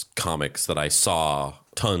arts comics that I saw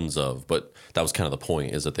tons of, but that was kind of the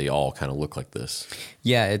point, is that they all kind of look like this.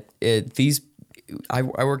 Yeah, I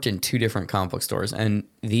worked in 2 different comic book stores, and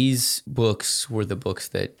these books were the books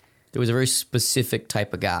that there was a very specific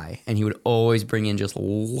type of guy, and he would always bring in just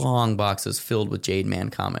long boxes filled with Jade Man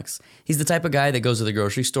comics. He's the type of guy that goes to the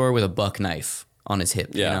grocery store with a buck knife on his hip.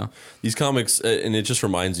 Yeah, these comics, and it just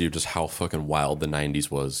reminds you of just how fucking wild the 90s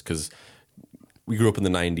was, because we grew up in the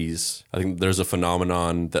 90s. I think there's a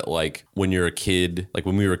phenomenon that, like, when you're a kid, like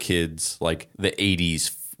when we were kids, like the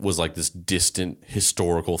 80s was like this distant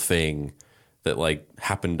historical thing that like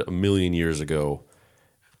happened a million years ago.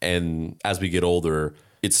 And as we get older,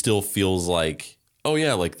 it still feels like, oh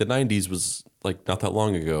yeah, like the 90s was like not that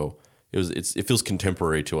long ago. It feels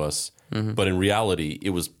contemporary to us. Mm-hmm. But in reality, it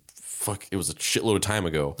was a shitload of time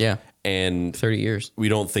ago. Yeah. And 30 years. We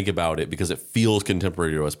don't think about it because it feels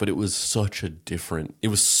contemporary to us, but it was so different.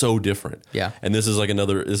 Yeah. And this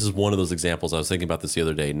is one of those examples. I was thinking about this the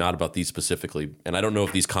other day, not about these specifically. And I don't know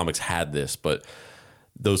if these comics had this, but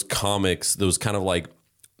those comics, those kind of like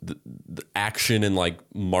the action and like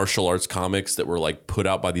martial arts comics that were like put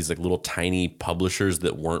out by these like little tiny publishers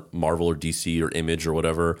that weren't Marvel or DC or Image or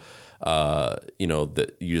whatever,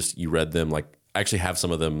 that you read them. Like, I actually have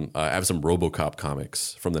some of them. I have some RoboCop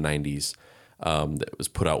comics from the 90s that was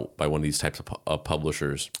put out by one of these types of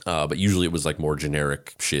publishers. But usually it was like more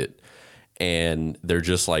generic shit. And they're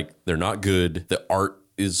just like, they're not good. The art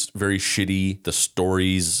is very shitty.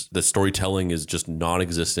 The storytelling is just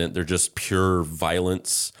non-existent. They're just pure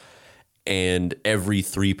violence. And every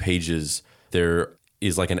 3 pages, there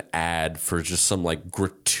is like an ad for just some like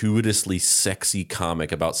gratuitously sexy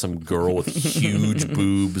comic about some girl with huge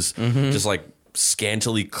boobs, just like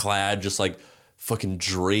scantily clad, just like fucking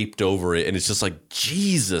draped over it. And it's just like,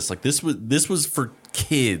 Jesus, like this was for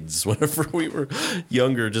kids whenever we were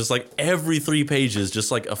younger. Just like every 3 pages,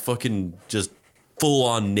 just like a fucking just full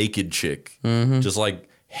on naked chick, just like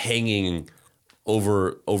hanging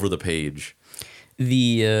over the page.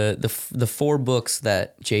 The 4 books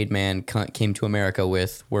that Jade Man came to America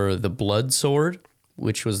with were The Blood Sword,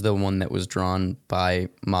 which was the one that was drawn by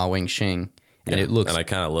Ma Wing-shing. And it looks...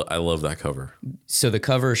 And I love that cover. So the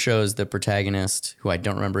cover shows the protagonist, who I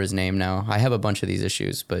don't remember his name now. I have a bunch of these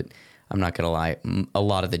issues, but I'm not going to lie. A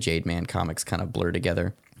lot of the Jade Man comics kind of blur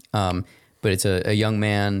together. But it's a young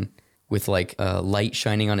man with like light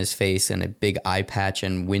shining on his face and a big eye patch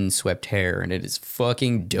and windswept hair. And it is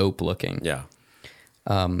fucking dope looking. Yeah.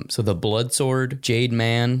 So the Blood Sword, Jade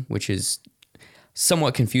Man, which is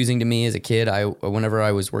somewhat confusing to me as a kid. Whenever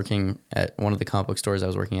I was working at one of the comic book stores I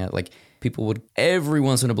was working at, like people would every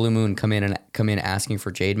once in a blue moon come in asking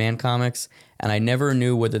for Jade Man comics, and I never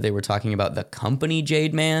knew whether they were talking about the company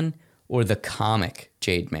Jade Man or the comic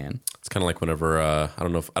Jade Man. It's kind of like whenever I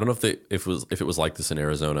don't know if it was like this in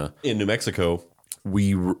Arizona. In New Mexico,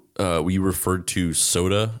 we referred to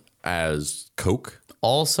soda as Coke.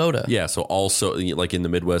 All soda. Yeah, so also like in the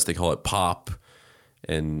Midwest they call it pop,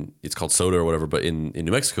 and it's called soda or whatever. But in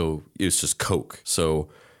New Mexico it's just Coke. So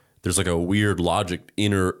there's like a weird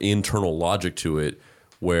internal logic to it,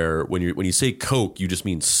 where when you say Coke, you just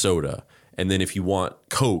mean soda. And then if you want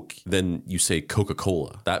Coke, then you say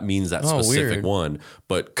Coca-Cola. That means that specific weird. one.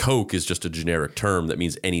 But Coke is just a generic term that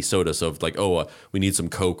means any soda. So if like, we need some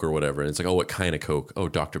Coke or whatever. And it's like, what kind of Coke? Oh,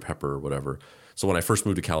 Dr. Pepper or whatever. So when I first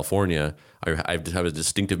moved to California, I have a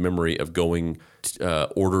distinctive memory of going,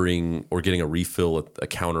 ordering or getting a refill at a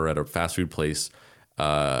counter at a fast food place.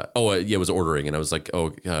 It was ordering. And I was like,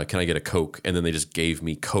 can I get a Coke? And then they just gave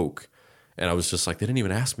me Coke. And I was just like, they didn't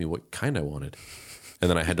even ask me what kind I wanted. And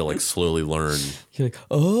then I had to like slowly learn. You're like,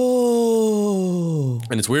 oh.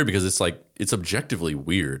 And it's weird because it's objectively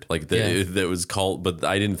weird. Like that was called, but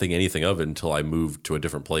I didn't think anything of it until I moved to a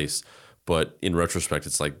different place. But in retrospect,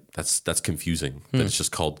 it's like that's confusing. That it's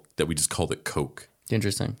just called that we just called it Coke.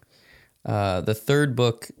 Interesting. The third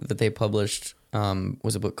book that they published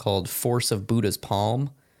was a book called Force of Buddha's Palm,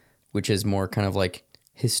 which is more kind of like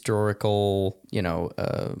historical,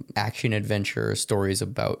 action adventure stories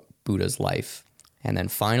about Buddha's life. And then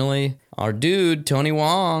finally, our dude, Tony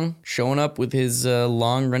Wong, showing up with his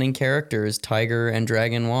long-running characters, Tiger and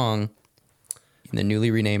Dragon Wong, in the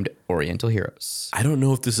newly renamed Oriental Heroes. I don't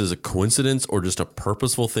know if this is a coincidence or just a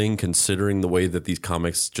purposeful thing, considering the way that these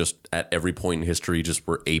comics just at every point in history just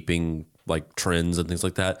were aping like trends and things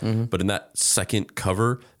like that. Mm-hmm. But in that second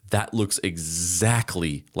cover, that looks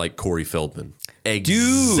exactly like Corey Feldman.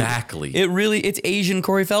 Exactly. Dude, it's Asian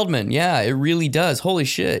Corey Feldman. Yeah, it really does. Holy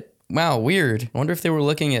shit. Wow, weird. I wonder if they were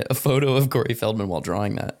looking at a photo of Corey Feldman while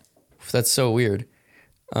drawing that. That's so weird.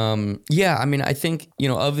 I think,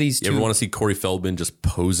 of these two... You ever want to see Corey Feldman just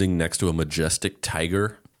posing next to a majestic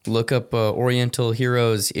tiger? Look up Oriental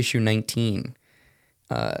Heroes issue 19.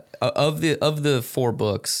 Of the 4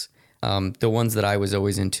 books, the ones that I was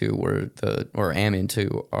always into am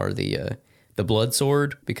into are the Blood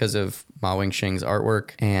Sword because of Ma Wing-shing's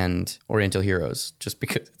artwork, and Oriental Heroes just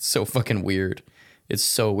because it's so fucking weird. It's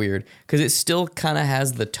so weird because it still kind of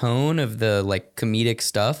has the tone of the like comedic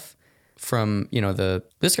stuff from,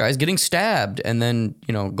 this guy's getting stabbed and then,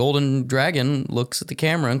 Golden Dragon looks at the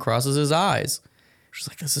camera and crosses his eyes. Just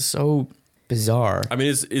like, this is so bizarre. I mean,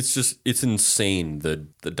 it's insane, the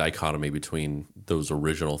dichotomy between those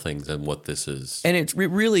original things and what this is. And it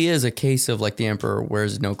really is a case of like the Emperor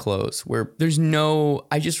wears no clothes, where there's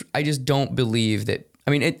I just don't believe that. I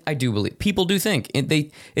mean, I do believe people do think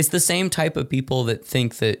it's the same type of people that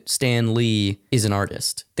think that Stan Lee is an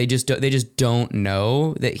artist. They just don't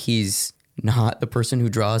know that he's not the person who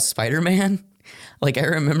draws Spider-Man. Like I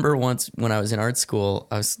remember once when I was in art school,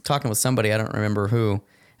 I was talking with somebody, I don't remember who,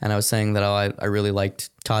 and I was saying that I really liked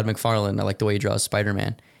Todd McFarlane. I like the way he draws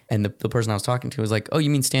Spider-Man. And the person I was talking to was like, "Oh, you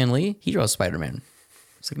mean Stan Lee? He draws Spider-Man."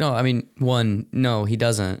 It's like, no, I mean, 1, no, he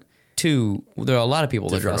doesn't. 2, there are a lot of people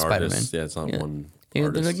that draw Spider-Man. Yeah, it's not one. They're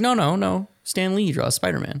like, no, Stan Lee draws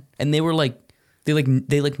Spider-Man. And they were like,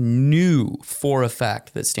 they knew for a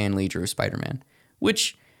fact that Stan Lee drew Spider-Man,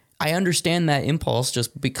 which I understand that impulse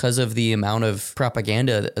just because of the amount of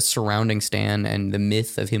propaganda surrounding Stan and the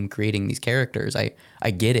myth of him creating these characters.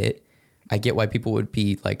 I get it. I get why people would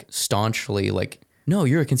be like staunchly like, no,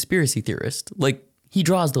 you're a conspiracy theorist. Like he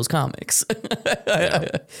draws those comics. Yeah.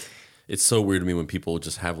 It's so weird to me when people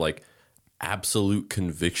just have like absolute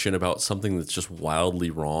conviction about something that's just wildly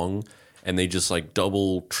wrong, and they just like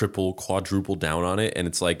double, triple, quadruple down on it. And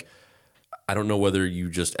it's like, I don't know whether you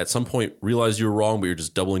just at some point realize you're wrong, but you're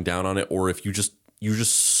just doubling down on it, or if you're just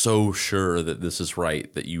so sure that this is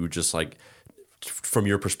right that you just like, from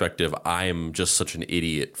your perspective, I am just such an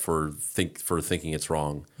idiot for thinking it's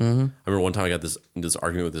wrong. Mm-hmm. I remember one time I got this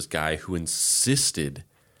argument with this guy who insisted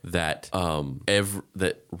that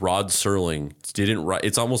that Rod Serling didn't write.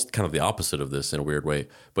 It's almost kind of the opposite of this in a weird way,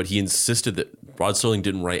 but he insisted that Rod Serling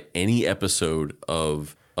didn't write any episode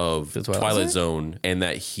of Twilight Zone, and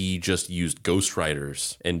that he just used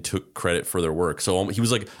ghostwriters and took credit for their work. So he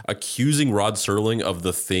was like accusing Rod Serling of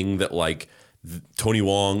the thing that like Tony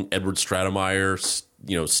Wong, Edward Stratemeyer,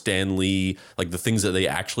 Stan Lee, like the things that they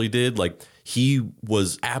actually did. Like he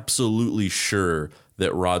was absolutely sure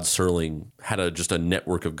that Rod Serling had just a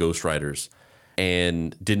network of ghostwriters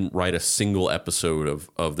and didn't write a single episode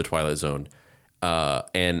of the Twilight Zone.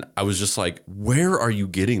 And I was just like, where are you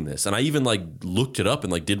getting this? And I even like looked it up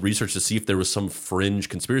and like did research to see if there was some fringe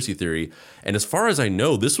conspiracy theory. And as far as I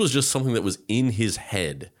know, this was just something that was in his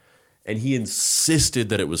head, and he insisted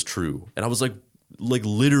that it was true. And I was like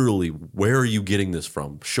literally, where are you getting this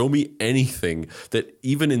from? Show me anything that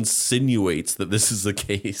even insinuates that this is the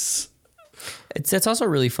case. It's also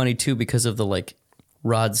really funny too because of the like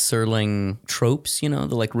Rod Serling tropes, the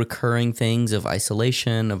like recurring things of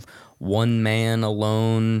isolation, of one man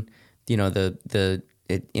alone, in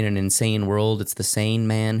an insane world, it's the sane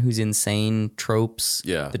man who's insane tropes,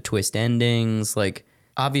 the twist endings, like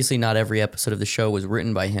obviously not every episode of the show was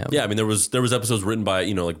written by him. Yeah, I mean there was episodes written by,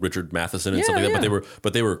 like Richard Matheson and stuff like that,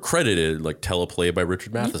 but they were credited like teleplay by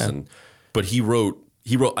Richard Matheson. Yeah. But he wrote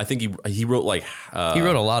I think he wrote like he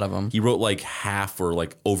wrote a lot of them. He wrote like half or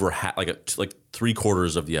like over half, like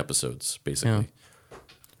 3/4 of the episodes basically.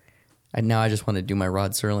 Yeah. Now I just want to do my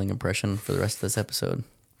Rod Serling impression for the rest of this episode.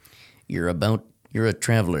 You're a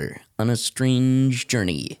traveler on a strange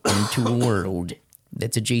journey into a world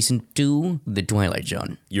that's adjacent to the Twilight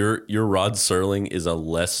Zone. Your Rod Serling is a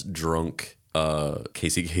less drunk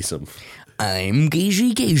Casey Kasem. I'm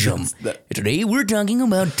Casey Kasem. Today we're talking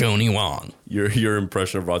about Tony Wong. Your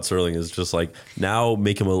impression of Rod Serling is just like, now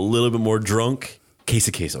make him a little bit more drunk,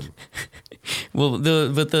 Casey Kasem. Well,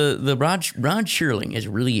 the Rod Serling is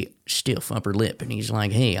really stiff upper lip, and he's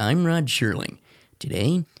like, "Hey, I'm Rod Serling.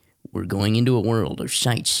 Today, we're going into a world of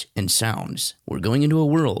sights and sounds. We're going into a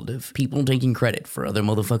world of people taking credit for other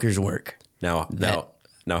motherfuckers' work." Now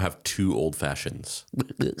have 2 old fashions.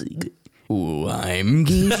 Ooh, I'm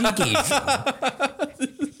Casey Kasem.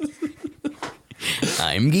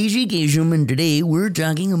 I'm Casey Kasem, and today we're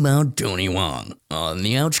talking about Tony Wong on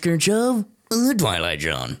the outskirts of the Twilight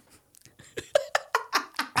Zone.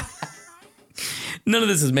 None of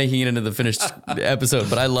this is making it into the finished episode,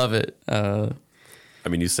 but I love it. I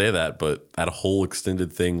mean, you say that, but that whole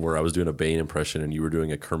extended thing where I was doing a Bane impression and you were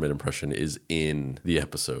doing a Kermit impression is in the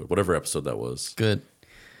episode, whatever episode that was. Good.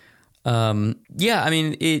 Yeah, I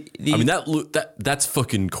mean, that's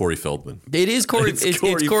fucking Corey Feldman. It is Corey. It's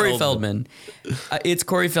Corey Feldman. It's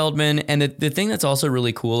Corey Feldman, and the thing that's also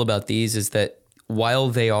really cool about these is that while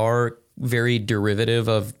they are very derivative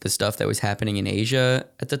of the stuff that was happening in Asia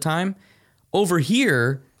at the time, over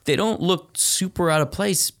here they don't look super out of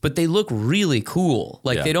place, but they look really cool.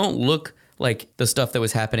 Like they don't look like the stuff that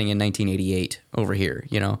was happening in 1988 over here,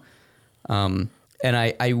 And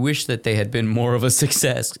I wish that they had been more of a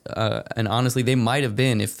success. And honestly, they might have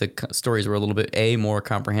been if the stories were a little bit A, more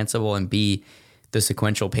comprehensible, and B, the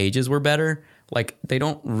sequential pages were better. Like, they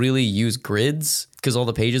don't really use grids because all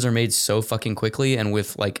the pages are made so fucking quickly and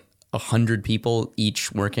with like 100 people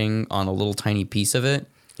each working on a little tiny piece of it.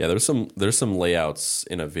 Yeah, there's some layouts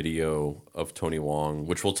in a video of Tony Wong,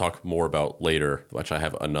 which we'll talk more about later, which I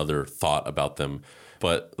have another thought about them.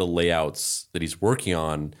 But the layouts that he's working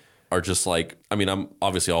on are just like, I mean, I'm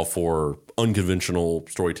obviously all for unconventional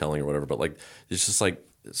storytelling or whatever, but like, it's just like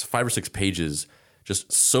it's 5 or 6 pages,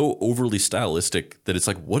 just so overly stylistic that it's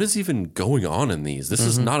like, what is even going on in these? This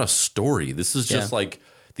is not a story. This is just like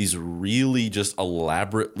these really just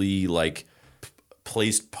elaborately like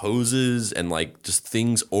placed poses and like just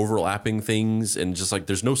things overlapping things. And just like,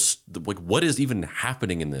 there's no, like, what is even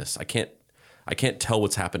happening in this? I can't tell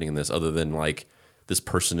what's happening in this other than like, this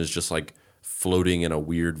person is just like floating in a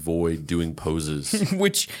weird void doing poses.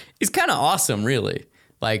 Which is kind of awesome, really.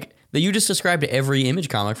 Like, that you just described every Image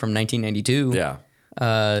comic from 1992. Yeah.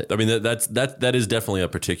 I mean, that is definitely a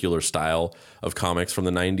particular style of comics from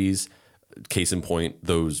the 90s. Case in point,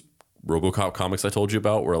 those RoboCop comics I told you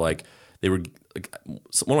about, where like they were like,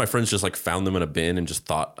 one of my friends just like found them in a bin and just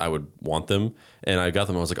thought I would want them, and I got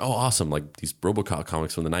them. I was like, oh, awesome! Like these RoboCop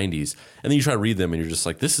comics from the 90s, and then you try to read them, and you're just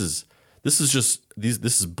like, this is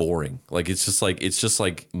boring. Like it's just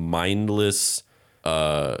like mindless,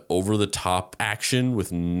 over the top action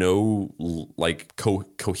with no like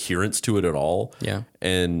coherence to it at all. Yeah.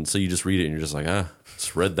 And so you just read it and you're just like,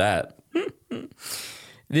 just read that.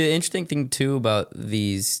 The interesting thing too about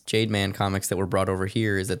these Jade Man comics that were brought over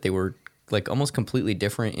here is that they were like almost completely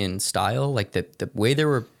different in style. Like the way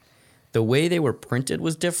they were printed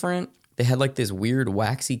was different. They had like this weird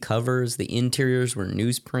waxy covers. The interiors were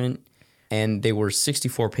newsprint, and they were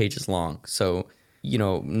 64 pages long. So, you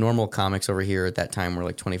know, normal comics over here at that time were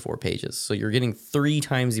like 24 pages. So you're getting 3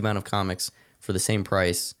 times the amount of comics for the same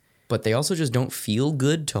price, but they also just don't feel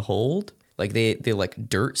good to hold. Like they like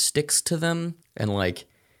dirt sticks to them, and like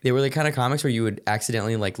they were the kind of comics where you would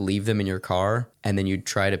accidentally like leave them in your car, and then you'd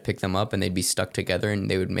try to pick them up and they'd be stuck together, and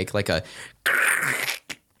they would make like a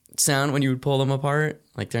sound when you would pull them apart.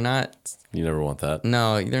 Like they're not. You never want that.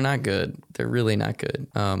 No, they're not good. They're really not good.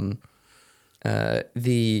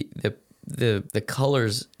 The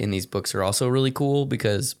colors in these books are also really cool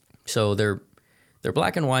because so they're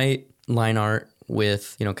black and white line art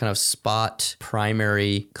with, you know, kind of spot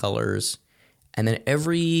primary colors, and then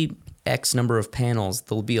every X number of panels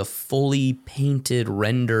there'll be a fully painted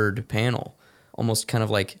rendered panel, almost kind of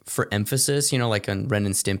like for emphasis, you know, like on Ren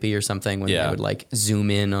and Stimpy or something when they would like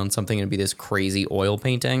zoom in on something and it'd be this crazy oil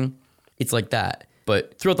painting. It's like that,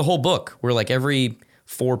 but throughout the whole book, where like every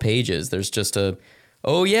 4 pages there's just a,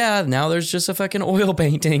 oh yeah, now there's just a fucking oil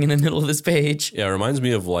painting in the middle of this page. Yeah, it reminds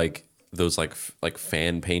me of like those like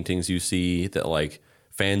fan paintings you see that like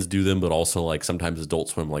fans do them, but also like sometimes Adult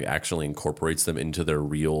Swim like actually incorporates them into their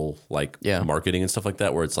real like marketing and stuff like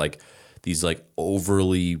that, where it's like these like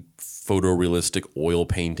overly photorealistic oil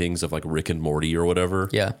paintings of like Rick and Morty or whatever.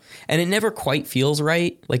 Yeah. And it never quite feels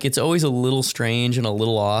right. Like it's always a little strange and a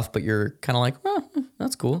little off, but you're kind of like, oh,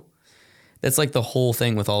 that's cool. That's like the whole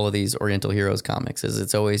thing with all of these Oriental Heroes comics is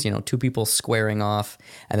it's always, you know, 2 people squaring off,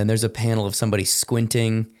 and then there's a panel of somebody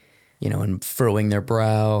squinting, you know, and furrowing their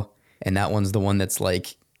brow. And that one's the one that's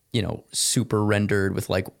like, you know, super rendered with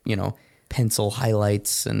like, you know, pencil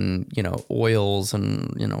highlights and, you know, oils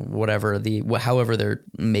and, you know, whatever however they're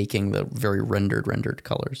making the very rendered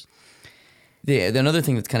colors. Another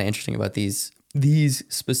thing that's kind of interesting about these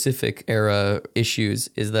specific era issues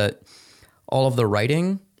is that all of the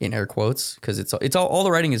writing, in air quotes, because it's all the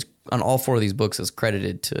writing is on all 4 of these books is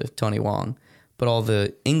credited to Tony Wong, but all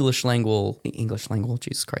the English language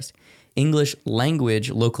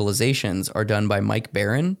localizations are done by Mike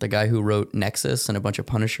Baron, the guy who wrote Nexus and a bunch of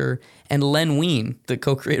Punisher, and Len Wein, the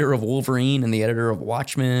co-creator of Wolverine and the editor of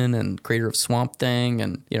Watchmen and creator of Swamp Thing,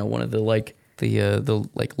 and you know, one of the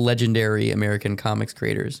legendary American comics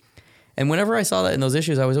creators. And whenever I saw that in those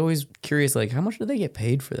issues, I was always curious, like, how much did they get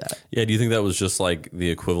paid for that? Yeah, do you think that was just like the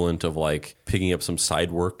equivalent of like picking up some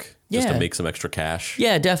side work just to make some extra cash?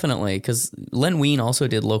 Yeah, definitely. Because Len Wein also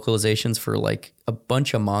did localizations for like a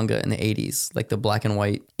bunch of manga in the 80s, like the black and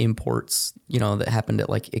white imports, you know, that happened at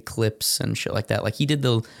like Eclipse and shit like that. Like he did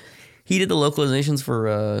the localizations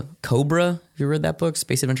for Cobra. Have you read that book,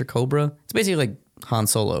 Space Adventure Cobra? It's basically like Han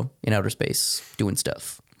Solo in outer space doing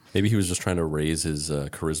stuff. Maybe he was just trying to raise his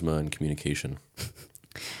charisma and communication.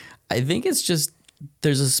 I think it's just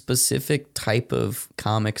there's a specific type of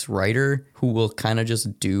comics writer who will kind of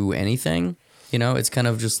just do anything. You know, it's kind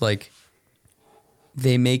of just like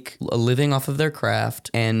they make a living off of their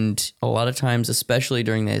craft. And a lot of times, especially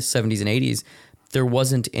during the 70s and 80s, there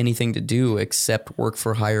wasn't anything to do except work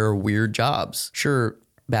for hire weird jobs. Sure,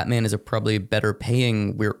 Batman is a probably better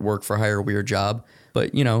paying work for hire weird job.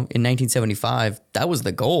 But, you know, in 1975, that was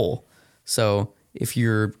the goal. So if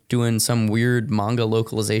you're doing some weird manga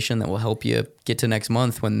localization that will help you get to next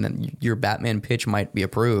month when your Batman pitch might be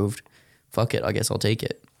approved, fuck it, I guess I'll take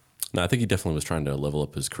it. No, I think he definitely was trying to level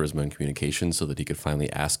up his charisma and communication so that he could finally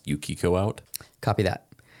ask Yukiko out. Copy that.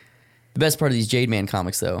 The best part of these Jade Man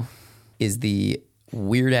comics, though, is the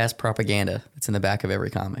weird-ass propaganda that's in the back of every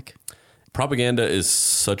comic. Propaganda is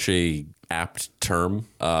such a apt term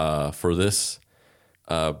for this.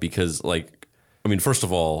 Because, like, I mean, first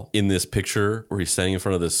of all, in this picture where he's standing in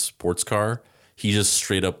front of this sports car, he just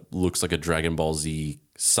straight up looks like a Dragon Ball Z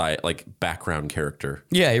background character.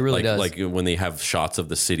 Yeah, he really does. Like when they have shots of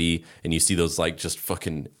the city and you see those like just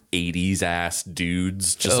fucking 80s ass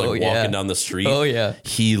dudes just walking down the street. Oh, yeah.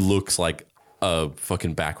 He looks like a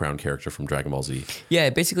fucking background character from Dragon Ball Z. Yeah,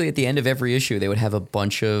 basically at the end of every issue, they would have a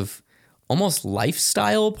bunch of almost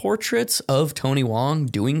lifestyle portraits of Tony Wong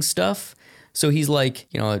doing stuff. So he's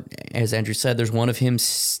like, you know, as Andrew said, there's one of him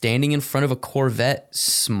standing in front of a Corvette,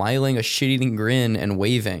 smiling a shit-eating grin and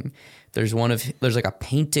waving. There's like a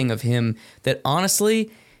painting of him that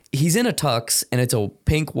honestly, he's in a tux and it's a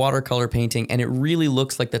pink watercolor painting and it really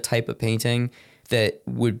looks like the type of painting that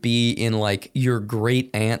would be in like your great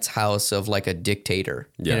aunt's house of like a dictator.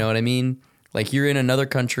 Yeah. You know what I mean? Like you're in another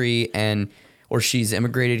country or she's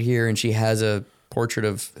immigrated here and she has a portrait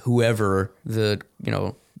of whoever the, you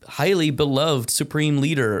know, highly beloved supreme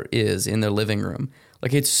leader is in their living room.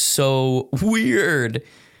 Like, it's so weird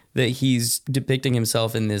that he's depicting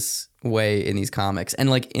himself in this way in these comics. And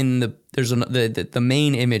like the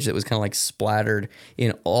main image that was kind of like splattered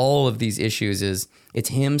in all of these issues is it's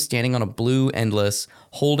him standing on a blue endless,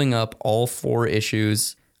 holding up all 4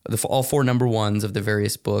 issues, all 4 number 1s of the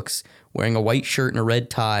various books, wearing a white shirt and a red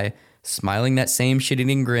tie, smiling that same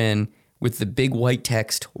shit-eating grin with the big white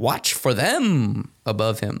text, "Watch for them,"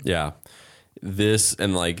 above him. Yeah. This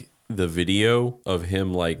and like the video of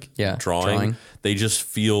him like drawing, they just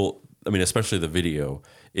feel, I mean, especially the video,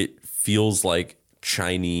 it feels like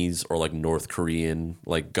Chinese or like North Korean,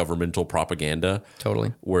 like governmental propaganda.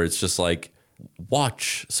 Totally. Where it's just like,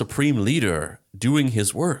 watch Supreme Leader doing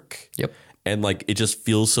his work. Yep. And like, it just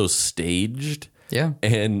feels so staged. Yeah.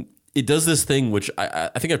 And it does this thing, which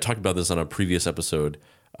I think I've talked about this on a previous episode,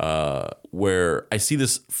 where I see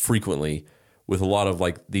this frequently with a lot of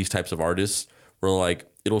like these types of artists where like,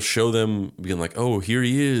 it'll show them being like, oh, here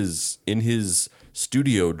he is in his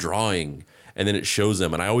studio drawing. And then it shows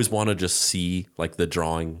them. And I always want to just see like the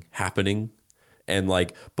drawing happening. And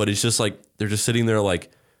like, but it's just like, they're just sitting there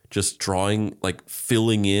like just drawing, like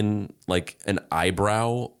filling in like an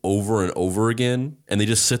eyebrow over and over again. And they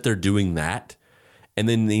just sit there doing that. And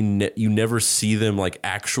then you never see them like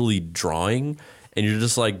actually drawing. And you're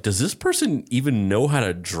just like, does this person even know how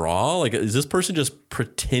to draw? Like, is this person just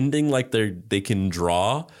pretending like they can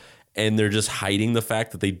draw and they're just hiding the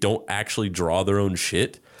fact that they don't actually draw their own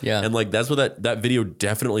shit? Yeah. And like, that's what that video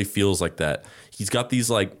definitely feels like that. He's got these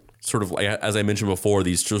like, sort of like, as I mentioned before,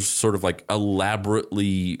 these just sort of like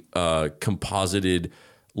elaborately composited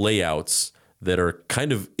layouts that are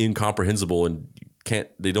kind of incomprehensible and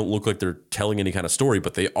they don't look like they're telling any kind of story,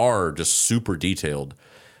 but they are just super detailed.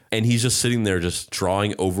 And he's just sitting there just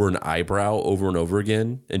drawing over an eyebrow over and over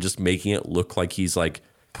again and just making it look like he's like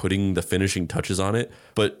putting the finishing touches on it.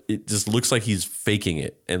 But it just looks like he's faking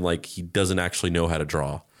it and like he doesn't actually know how to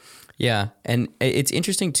draw. Yeah. And it's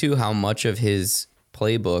interesting too how much of his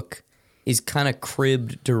playbook is kind of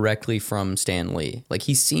cribbed directly from Stan Lee. Like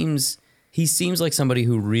he seems like somebody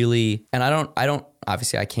who really, and I don't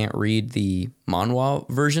obviously I can't read the manhwa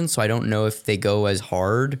version, so I don't know if they go as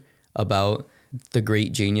hard about the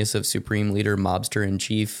great genius of Supreme Leader, Mobster in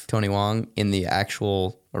Chief, Tony Wong in the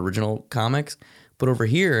actual original comics. But over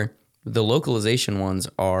here, the localization ones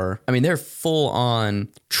are, I mean, they're full on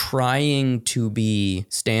trying to be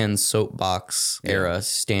Stan's soapbox era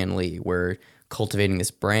Stan Lee, where cultivating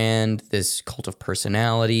this brand, this cult of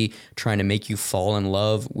personality, trying to make you fall in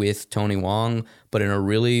love with Tony Wong, but in a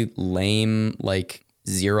really lame, like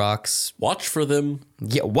Xerox. Watch for them.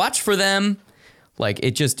 Yeah, watch for them. Like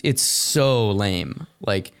it's so lame.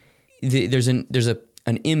 Like there's an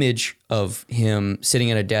image of him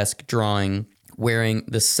sitting at a desk drawing, wearing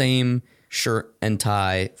the same shirt and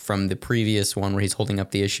tie from the previous one where he's holding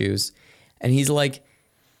up the issues, and he's like,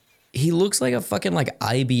 he looks like a fucking like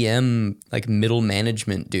IBM like middle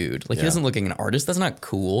management dude. Like he doesn't look like an artist. That's not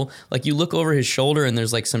cool. Like you look over his shoulder and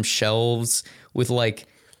there's like some shelves with like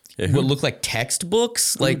what look like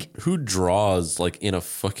textbooks. Who draws like in a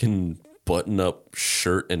fucking button-up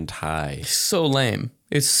shirt and tie? So lame.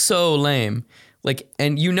 It's so lame. Like,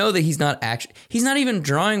 and you know that he's not even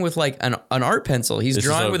drawing with like an art pencil. He's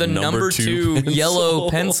drawing with a number 2 yellow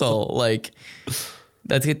pencil. Like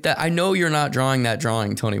that's it. I know you're not drawing that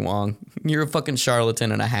drawing, Tony Wong. You're a fucking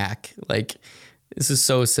charlatan and a hack. Like, this is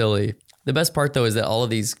so silly. The best part though is that all of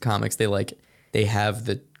these comics, they have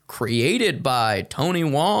the created by Tony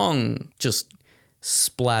Wong just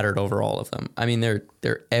splattered over all of them. I mean, they're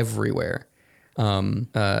everywhere.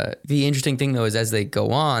 The interesting thing though is as they go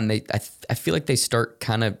on, I feel like they start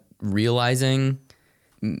kind of realizing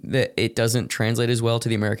that it doesn't translate as well to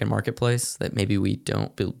the American marketplace, that maybe we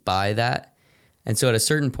don't buy that. And so at a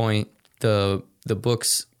certain point, the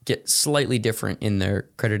books get slightly different in their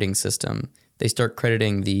crediting system. They start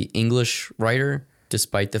crediting the English writer,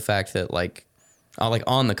 despite the fact that like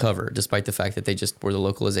on the cover, despite the fact that they just were the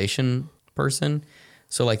localization person.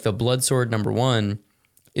 So like the Bloodsword number 1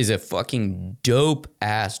 is a fucking dope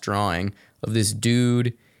ass drawing of this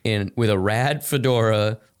dude with a rad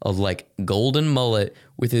fedora of like golden mullet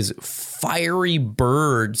with his fiery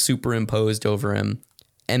bird superimposed over him.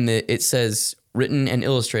 And it says written and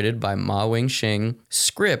illustrated by Ma Wing-shing,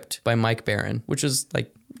 script by Mike Barron, which is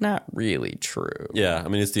like not really true. Yeah, I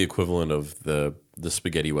mean, it's the equivalent of the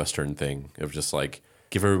spaghetti Western thing of just like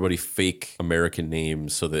give everybody fake American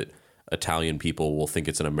names so that Italian people will think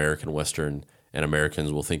it's an American Western and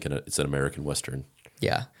Americans will think it's an American Western.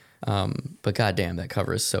 Yeah. But goddamn, that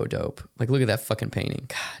cover is so dope. Like, look at that fucking painting.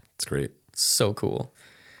 God, it's great. So cool.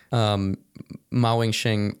 Ma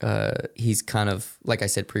Wing-shing, he's kind of, like I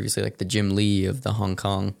said previously, like the Jim Lee of the Hong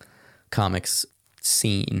Kong comics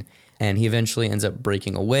scene. And he eventually ends up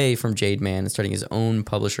breaking away from Jade Man and starting his own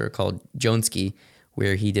publisher called Jonesky,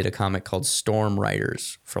 where he did a comic called Storm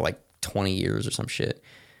Riders for like 20 years or some shit.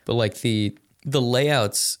 But like the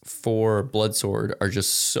layouts for Bloodsword are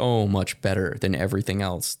just so much better than everything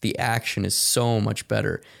else. The action is so much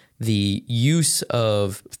better. The use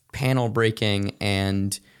of panel breaking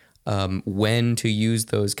and when to use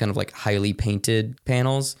those kind of like highly painted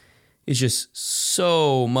panels is just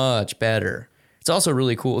so much better. It's also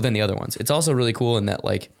really cool than the other ones. It's also really cool in that,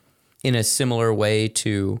 like, in a similar way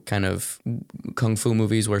to kind of kung fu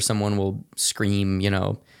movies where someone will scream, you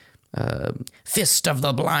know, fist of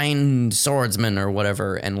the blind swordsman or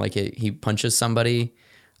whatever, and like he punches somebody.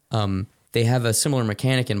 They have a similar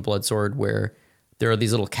mechanic in Bloodsword where there are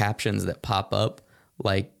these little captions that pop up,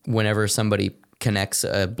 like whenever somebody connects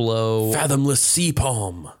a blow. Fathomless sea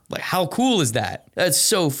palm. Like, how cool is that? That's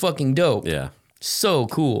so fucking dope. Yeah. So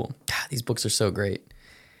cool. God, these books are so great.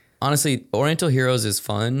 Honestly, Oriental Heroes is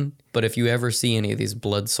fun, but if you ever see any of these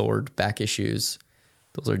Bloodsword back issues,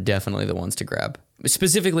 those are definitely the ones to grab.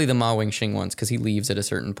 Specifically the Ma Wing-shing ones, because he leaves at a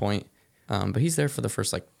certain point. But he's there for the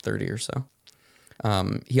first like 30 or so.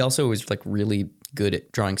 He also is like really good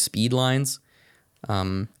at drawing speed lines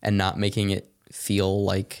and not making it feel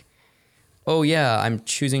like, oh yeah, I'm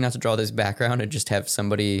choosing not to draw this background and just have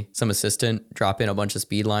some assistant drop in a bunch of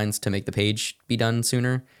speed lines to make the page be done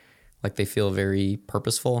sooner. Like they feel very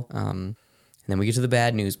purposeful. And then we get to the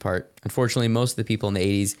bad news part. Unfortunately, most of the people in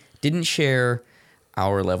the 80s didn't share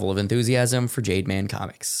our level of enthusiasm for Jade Man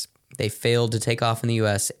comics. They failed to take off in the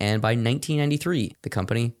US, and by 1993, the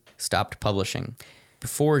company stopped publishing.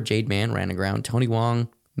 Before Jade Man ran aground, Tony Wong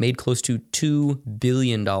made close to $2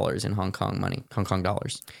 billion in Hong Kong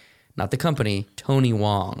dollars. Not the company, Tony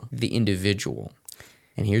Wong, the individual.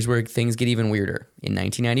 And here's where things get even weirder. In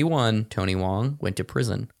 1991, Tony Wong went to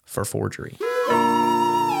prison for forgery.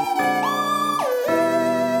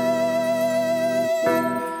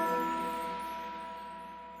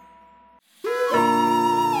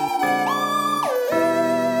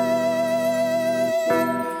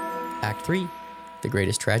 Act 3, the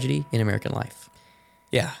greatest tragedy in American life.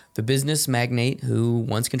 Yeah, the business magnate who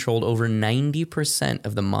once controlled over 90%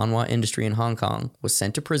 of the manhwa industry in Hong Kong was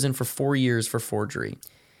sent to prison for 4 years for forgery.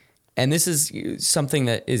 And this is something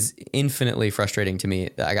that is infinitely frustrating to me.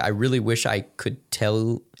 I really wish I could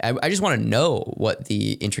tell. I just want to know what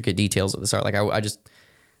the intricate details of this are. Like,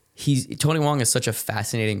 Tony Wong is such a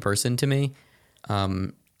fascinating person to me.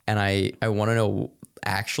 And I want to know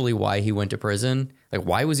actually why he went to prison. Like,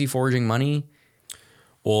 why was he forging money?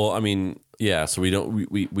 Well, I mean, yeah, so we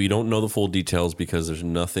don't know the full details because there's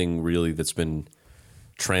nothing really that's been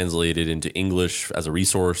translated into English as a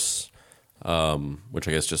resource, which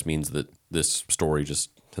I guess just means that this story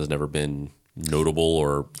just has never been notable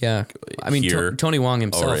or I mean, Tony Wong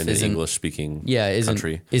himself in isn't English-speaking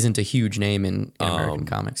country. Isn't a huge name in American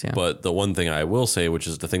comics. Yeah, but the one thing I will say, which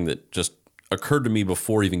is the thing that just occurred to me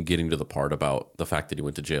before even getting to the part about the fact that he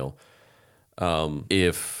went to jail,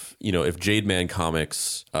 if Jade Man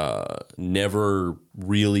Comics never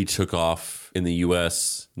really took off in the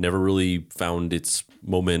U.S., never really found its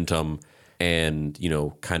momentum, and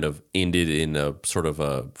kind of ended in a sort of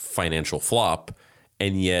a financial flop,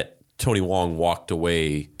 and yet Tony Wong walked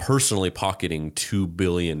away personally pocketing $2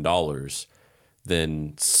 billion,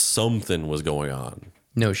 then something was going on.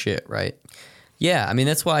 No shit, right? Yeah, I mean,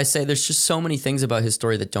 that's why I say there's just so many things about his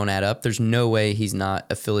story that don't add up. There's no way he's not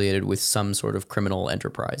affiliated with some sort of criminal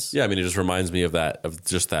enterprise. Yeah, I mean, it just reminds me of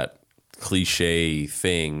just that cliche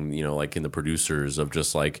thing, like in The Producers, of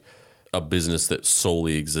just like a business that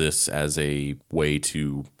solely exists as a way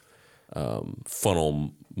to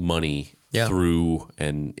funnel money through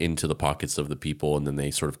and into the pockets of the people, and then they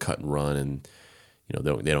sort of cut and run, and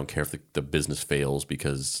they don't care if the business fails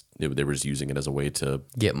because they were just using it as a way to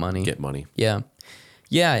get money. Yeah,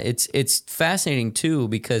 it's fascinating too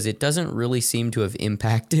because it doesn't really seem to have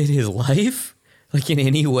impacted his life like in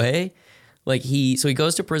any way. Like he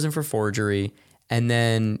goes to prison for forgery, and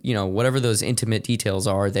then whatever those intimate details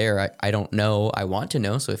are there, I don't know. I want to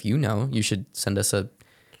know. So if you know, you should send us a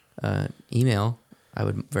email. I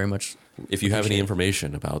would very much. If you have any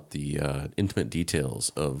information about the intimate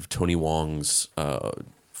details of Tony Wong's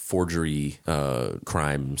forgery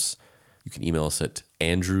crimes, you can email us at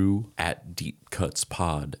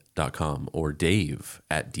andrew@deepcutspod.com or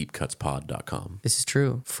dave@deepcutspod.com. This is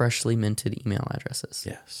true. Freshly minted email addresses.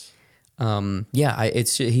 Yes.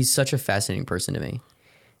 He's such a fascinating person to me.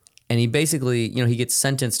 And he basically, he gets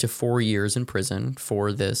sentenced to 4 years in prison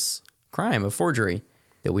for this crime of forgery.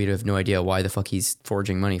 that we'd have no idea why the fuck he's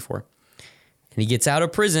forging money for. And he gets out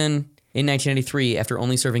of prison in 1993 after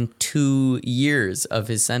only serving 2 years of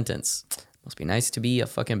his sentence. Must be nice to be a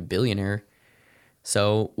fucking billionaire.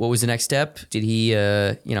 So what was the next step? Did he,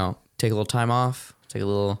 take a little time off? Take a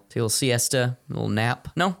little siesta, a little nap?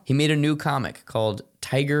 No, he made a new comic called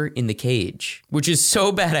Tiger in the Cage, which is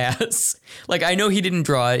so badass. Like, I know he didn't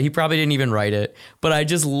draw it. He probably didn't even write it. But I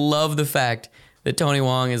just love the fact that Tony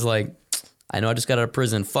Wong is like, I know I just got out of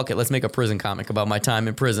prison. Fuck it. Let's make a prison comic about my time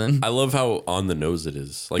in prison. I love how on the nose it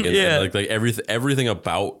is. Like, like everything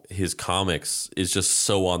about his comics is just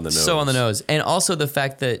so on the nose. So on the nose. And also the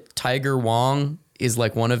fact that Tiger Wong is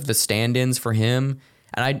like one of the stand-ins for him.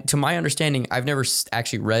 And to my understanding, I've never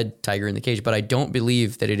actually read Tiger in the Cage, but I don't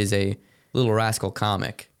believe that it is a Little Rascal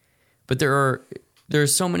comic. But there are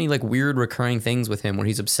so many like weird recurring things with him where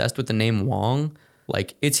he's obsessed with the name Wong.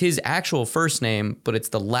 Like, it's his actual first name, but it's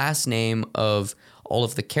the last name of all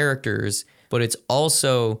of the characters, but it's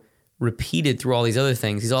also repeated through all these other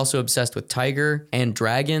things. He's also obsessed with tiger and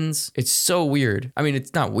dragons. It's so weird. I mean,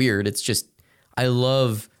 it's not weird. It's just, I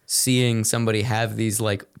love seeing somebody have these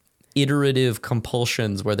like iterative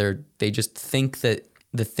compulsions where they just think that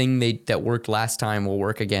the thing that worked last time will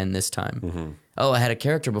work again this time. Mm-hmm. Oh, I had a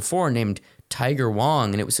character before named Tiger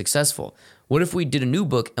Wong and it was successful. What if we did a new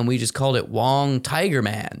book and we just called it Wong Tiger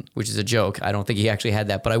Man, which is a joke. I don't think he actually had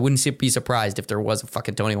that, but I wouldn't be surprised if there was a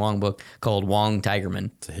fucking Tony Wong book called Wong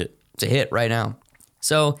Tigerman. It's a hit. It's a hit right now.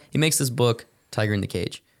 So he makes this book, Tiger in the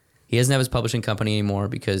Cage. He doesn't have his publishing company anymore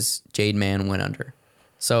because Jade Man went under.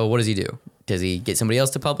 So what does he do? Does he get somebody else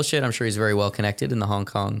to publish it? I'm sure he's very well connected in the Hong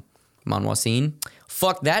Kong manhwa scene.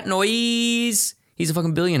 Fuck that noise! He's a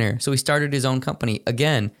fucking billionaire. So he started his own company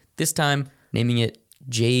again, this time naming it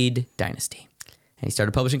Jade Dynasty. And he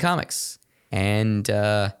started publishing comics. And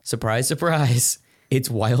surprise, surprise, it's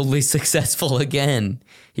wildly successful again.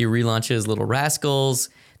 He relaunches Little Rascals,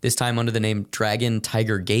 this time under the name Dragon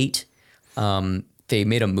Tiger Gate. They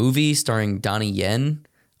made a movie starring Donnie Yen.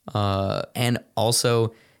 And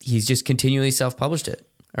also, he's just continually self-published it.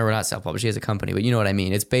 Or not self-published, he has a company, but you know what I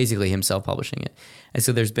mean. It's basically him self-publishing it. And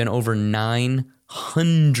so there's been over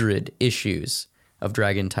 900 issues of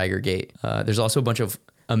Dragon Tiger Gate. There's also a bunch of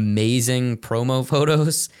amazing promo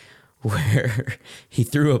photos where he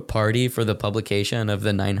threw a party for the publication of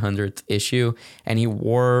the 900th issue, and he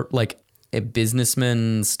wore like a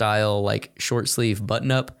businessman style like short sleeve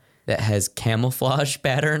button up that has camouflage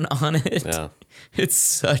pattern on it. Yeah. It's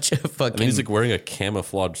such a fucking... I mean, he's like wearing a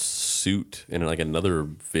camouflage suit in like another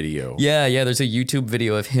video. Yeah. There's a YouTube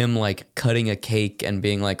video of him like cutting a cake and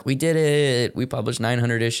being like, we did it. We published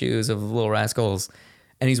 900 issues of Little Rascals.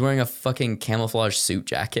 And he's wearing a fucking camouflage suit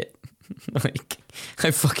jacket. Like,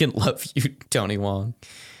 I fucking love you, Tony Wong.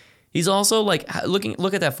 He's also like,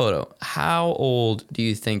 look at that photo. How old do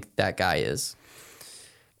you think that guy is?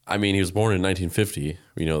 I mean, he was born in 1950.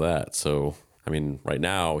 We know that. So... I mean, right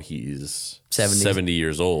now he's 70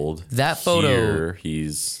 years old. That photo,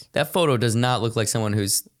 that photo does not look like someone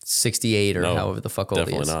who's 68 or however the fuck old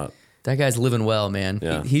he is. Definitely not. That guy's living well, man.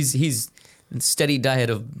 Yeah. He's steady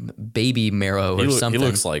diet of baby marrow or something. He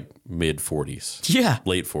looks like mid 40s. Yeah.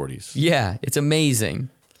 Late 40s. Yeah, it's amazing.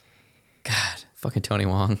 God, fucking Tony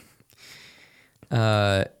Wong.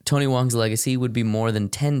 Tony Wong's legacy would be more than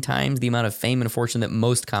 10 times the amount of fame and fortune that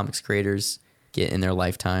most comics creators get in their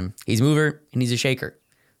lifetime. He's a mover and he's a shaker.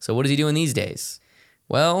 So what is he doing these days?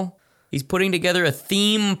 Well, he's putting together a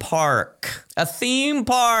theme park. A theme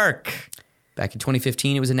park! Back in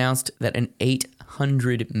 2015, it was announced that an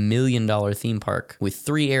 $800 million theme park with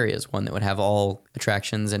 3 areas, one that would have all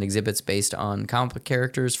attractions and exhibits based on comic book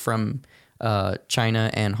characters from China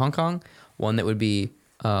and Hong Kong, one that would be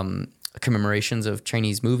commemorations of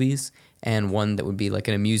Chinese movies, and one that would be like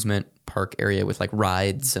an amusement park area with like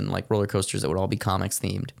rides and like roller coasters that would all be comics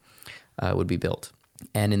themed, would be built.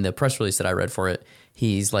 And in the press release that I read for it,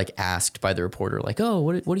 he's like asked by the reporter, like, oh,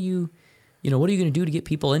 what are you going to do to get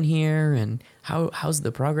people in here? And how's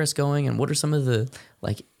the progress going? And what are some of the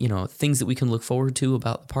like, things that we can look forward to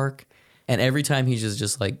about the park? And every time he's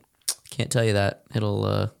just like, can't tell you that.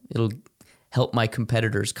 It'll help my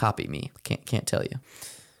competitors copy me. Can't tell you.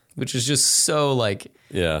 Which is just so like,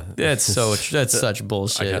 yeah, that's such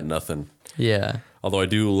bullshit. I got nothing. Yeah. Although I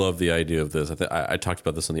do love the idea of this. I talked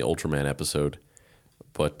about this in the Ultraman episode,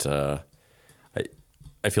 but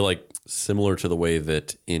I feel like similar to the way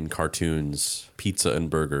that in cartoons, pizza and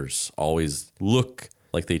burgers always look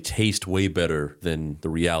like they taste way better than the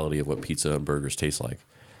reality of what pizza and burgers taste like.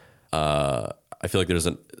 I feel like there's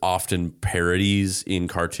often parodies in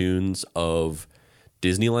cartoons of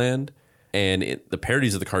Disneyland. And the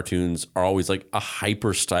parodies of the cartoons are always like a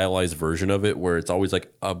hyper stylized version of it, where it's always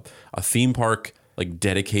like a theme park like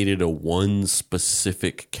dedicated to one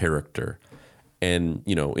specific character. And,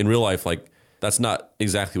 you know, in real life, like that's not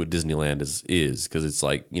exactly what Disneyland is because it's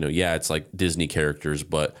like, you know, yeah, it's like Disney characters,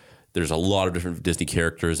 but there's a lot of different Disney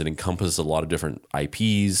characters. It encompasses a lot of different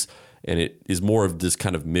IPs, and it is more of this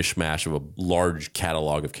kind of mishmash of a large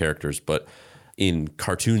catalog of characters. But in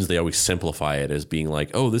cartoons, they always simplify it as being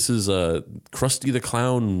like, oh, this is Krusty the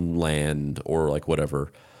Clown land or like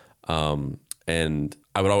whatever. And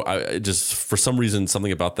I just, for some reason,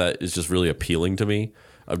 something about that is just really appealing to me,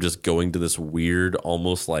 of just going to this weird,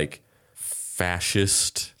 almost like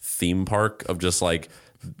fascist theme park of just like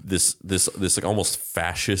this like almost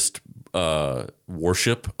fascist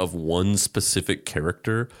worship of one specific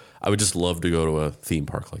character. I would just love to go to a theme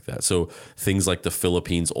park like that. So things like the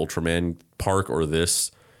Philippines Ultraman Park or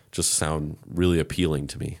this just sound really appealing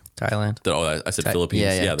to me. Thailand. I said Philippines.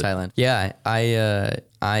 Yeah, Thailand. Yeah,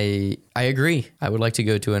 I agree. I would like to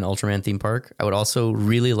go to an Ultraman theme park. I would also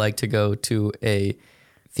really like to go to a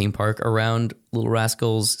theme park around Little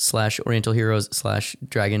Rascals / Oriental Heroes /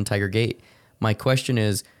 Dragon Tiger Gate. My question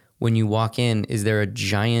is, when you walk in, is there a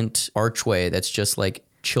giant archway that's just like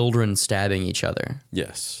children stabbing each other?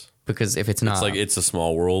 Yes. Because if it's not, it's like It's a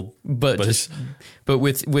Small World, but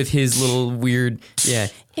with his little weird, yeah,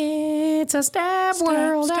 it's a stab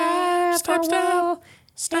world after all.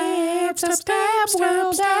 It's a stab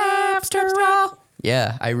world after all.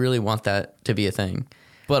 Yeah, I really want that to be a thing.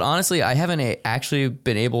 But honestly, I haven't actually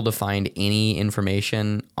been able to find any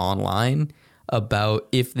information online about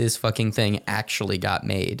if this fucking thing actually got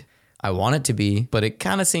made. I want it to be, but it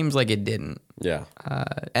kind of seems like it didn't. Yeah.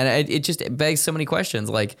 And it just begs so many questions.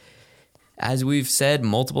 Like, as we've said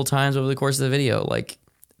multiple times over the course of the video, like,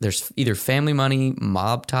 there's either family money,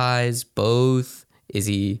 mob ties, both. Is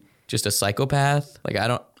he just a psychopath? Like, I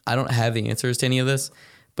don't have the answers to any of this,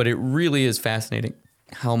 but it really is fascinating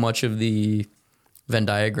how much of the Venn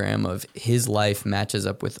diagram of his life matches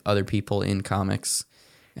up with other people in comics,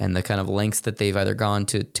 and the kind of lengths that they've either gone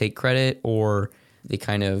to take credit, or the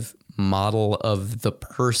kind of model of the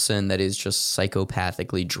person that is just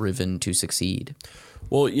psychopathically driven to succeed.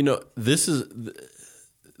 Well, you know, this is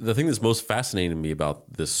the thing that's most fascinating to me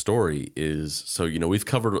about this story is, so, you know, we've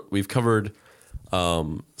covered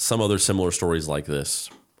some other similar stories like this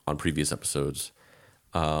on previous episodes.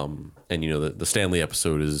 And, you know, the Stan Lee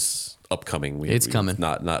episode is upcoming. It's coming.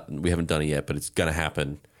 We haven't done it yet, but it's going to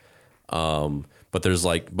happen. But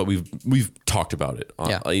we've talked about it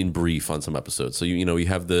in brief on some episodes. So you know, you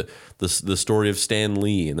have the story of Stan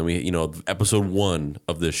Lee, and then episode 1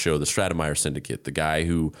 of this show, the Stratemeyer Syndicate, the guy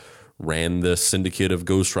who ran the syndicate of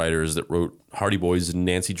ghostwriters that wrote Hardy Boys and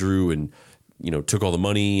Nancy Drew, and, you know, took all the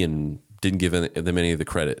money and didn't give them any of the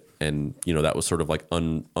credit. And, you know, that was sort of like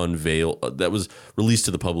unveiled. That was released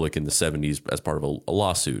to the public in the 70s as part of a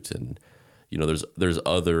lawsuit. And, you know, there's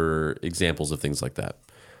other examples of things like that.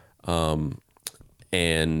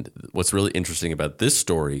 And what's really interesting about this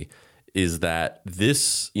story is that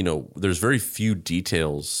this, you know, there's very few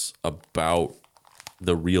details about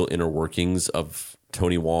the real inner workings of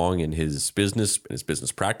Tony Wong and his business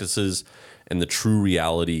practices, and the true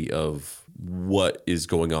reality of what is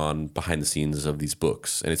going on behind the scenes of these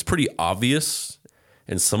books. And it's pretty obvious,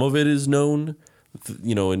 and some of it is known,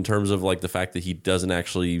 you know, in terms of like the fact that he doesn't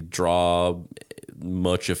actually draw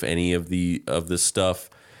much, if any, of this stuff.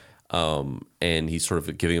 And he's sort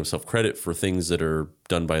of giving himself credit for things that are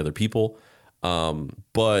done by other people.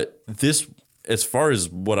 But this, as far as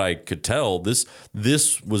what I could tell, the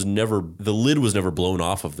lid was never blown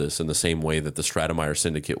off of this in the same way that the Stratemeyer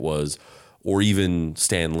Syndicate was, or even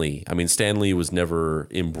Stan Lee. I mean, Stan Lee was never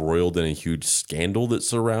embroiled in a huge scandal that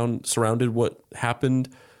surrounded what happened.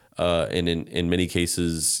 And in many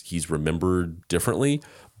cases, he's remembered differently.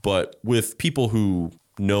 But with people who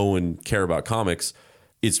know and care about comics,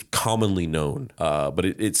 it's commonly known. But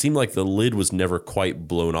it seemed like the lid was never quite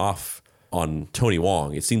blown off on Tony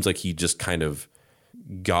Wong. It seems like he just kind of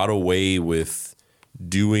got away with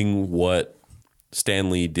doing what Stan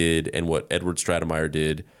Lee did and what Edward Stratemeyer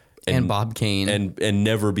did. And Bob Kane. And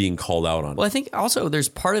never being called out on it. Well, I think also there's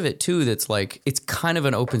part of it, too, that's like, it's kind of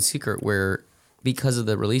an open secret where, because of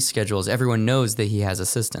the release schedules, everyone knows that he has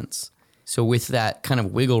assistants. So with that kind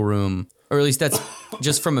of wiggle room, or at least that's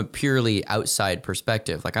just from a purely outside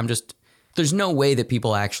perspective. Like, there's no way that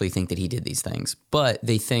people actually think that he did these things, but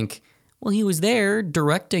they think, well, he was there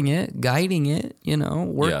directing it, guiding it, you know,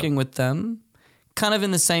 working with them. Kind of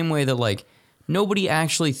in the same way that, like, nobody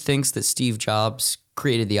actually thinks that Steve Jobs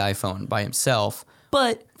created the iPhone by himself,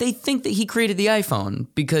 but they think that he created the iPhone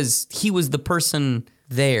because he was the person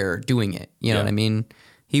there doing it. You know Yeah. what I mean?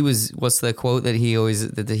 He was, what's the quote that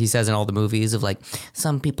he says in all the movies of like,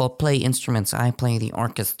 some people play instruments, I play the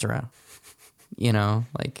orchestra. You know,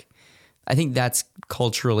 like, I think that's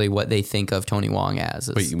culturally what they think of Tony Wong as.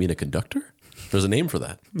 Wait, you mean a conductor? There's a name for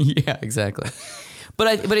that. Yeah, exactly.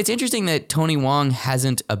 But it's interesting that Tony Wong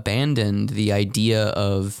hasn't abandoned the idea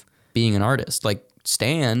of being an artist. Like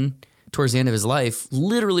Stan, towards the end of his life,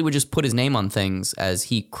 literally would just put his name on things as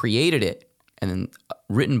he created it and then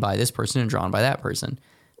written by this person and drawn by that person.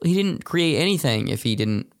 He didn't create anything if he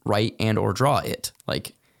didn't write and or draw it.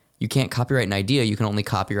 Like, you can't copyright an idea. You can only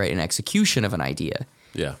copyright an execution of an idea.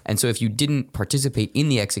 Yeah. And so if you didn't participate in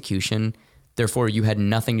the execution, therefore you had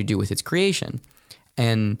nothing to do with its creation.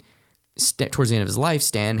 And towards the end of his life,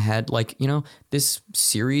 Stan had this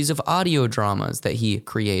series of audio dramas that he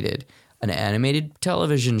created, an animated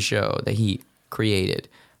television show that he created,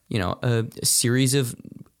 a series of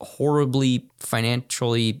horribly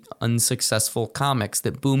financially unsuccessful comics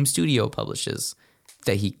that Boom Studio publishes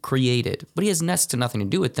that he created. But he has next to nothing to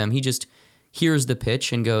do with them. He just hears the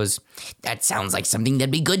pitch and goes, that sounds like something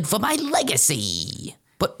that'd be good for my legacy.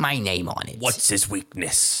 Put my name on it. What's his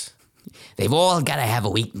weakness? They've all got to have a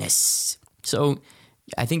weakness. So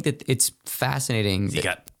I think that it's fascinating. He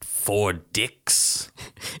got 4 dicks,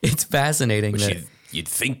 It's fascinating which that you'd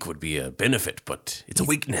think would be a benefit, but it's a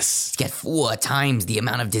weakness. he's got 4 times the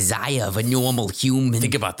amount of desire of a normal human.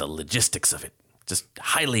 Think about the logistics of it. Just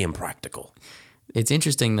highly impractical. It's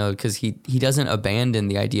interesting, though, because he doesn't abandon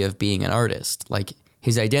the idea of being an artist. Like,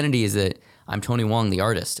 his identity is that I'm Tony Wong, the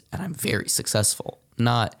artist, and I'm very successful.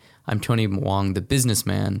 Not I'm Tony Wong, the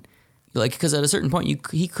businessman. Like, because at a certain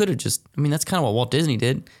point, he could have just, that's kind of what Walt Disney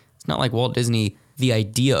did. It's not like Walt Disney, the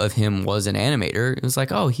idea of him was an animator. It was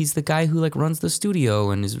like, oh, he's the guy who like runs the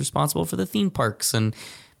studio and is responsible for the theme parks and,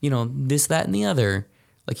 this, that, and the other.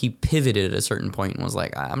 Like, he pivoted at a certain point and was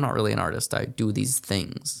like, I'm not really an artist. I do these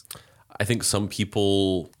things. I think some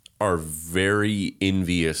people are very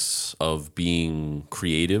envious of being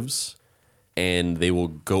creatives, and they will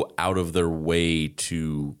go out of their way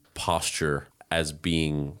to posture as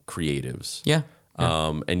being creatives. Yeah.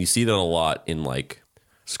 And you see that a lot in like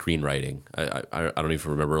screenwriting. I don't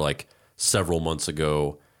even remember, like several months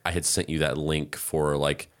ago, I had sent you that link for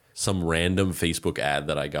like some random Facebook ad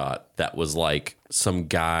that I got that was like some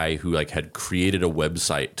guy who like had created a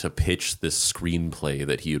website to pitch this screenplay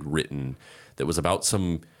that he had written that was about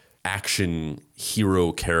some action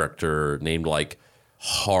hero character named like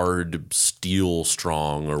Hard Steel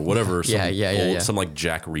Strong or whatever. Some like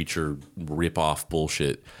Jack Reacher ripoff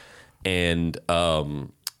bullshit. And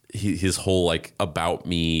his whole like about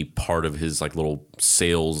me part of his like little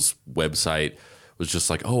sales website was just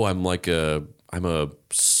like, oh, I'm a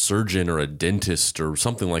surgeon or a dentist or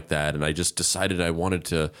something like that, and I just decided I wanted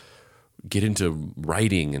to get into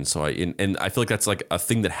writing, and so I feel like that's like a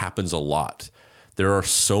thing that happens a lot. There are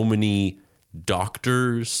so many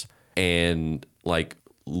doctors and like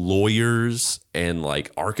lawyers and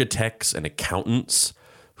like architects and accountants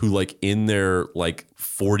who like in their like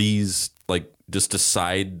 40s like just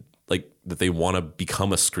decide like that they want to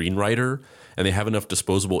become a screenwriter, and they have enough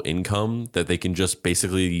disposable income that they can just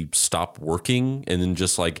basically stop working and then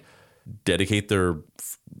just like dedicate their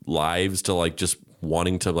lives to like just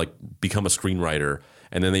wanting to like become a screenwriter.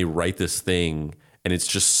 And then they write this thing and it's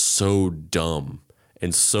just so dumb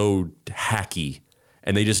and so hacky,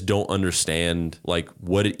 and they just don't understand like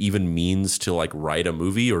what it even means to like write a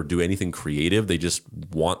movie or do anything creative. They just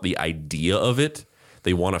want the idea of it.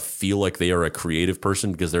 They want to feel like they are a creative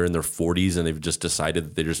person because they're in their 40s and they've just decided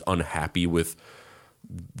that they're just unhappy with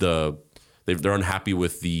they're unhappy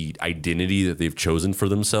with the identity that they've chosen for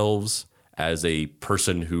themselves as a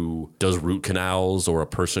person who does root canals or a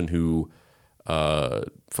person who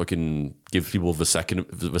fucking gives people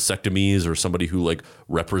vasectomies or somebody who like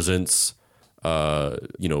represents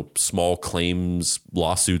small claims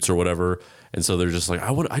lawsuits or whatever. And so they're just like,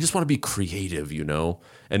 I just want to be creative,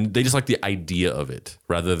 and they just like the idea of it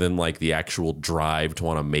rather than like the actual drive to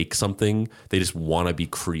want to make something. They just want to be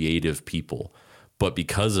creative people. But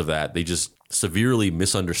because of that, they just severely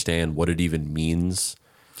misunderstand what it even means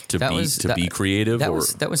to be creative. That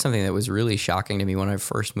was something that was really shocking to me when I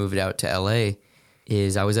first moved out to LA.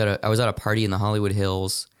 Is I was at a party in the Hollywood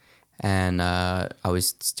Hills, and I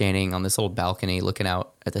was standing on this little balcony looking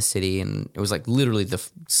out at the city, and it was like literally the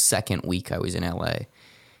second week I was in LA,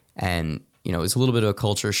 and it was a little bit of a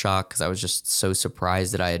culture shock because I was just so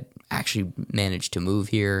surprised that I had actually managed to move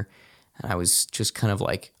here, and I was just kind of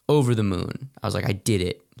like over the moon. I was like, I did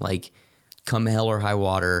it. Like, come hell or high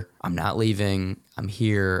water, I'm not leaving. I'm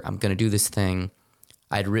here. I'm gonna do this thing.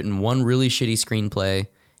 I had written one really shitty screenplay,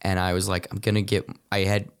 And I was like, I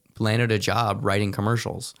had landed a job writing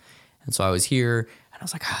commercials. And so I was here and I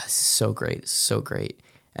was like, this is so great. This is so great.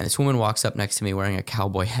 And this woman walks up next to me wearing a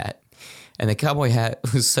cowboy hat. And the cowboy hat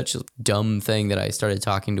was such a dumb thing that I started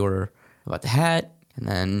talking to her about the hat. And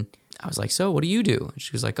then I was like, so what do you do? And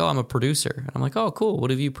she was like, oh, I'm a producer. And I'm like, oh, cool. What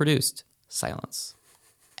have you produced? Silence.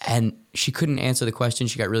 And she couldn't answer the question.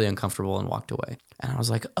 She got really uncomfortable and walked away. And I was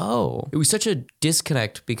like, oh, it was such a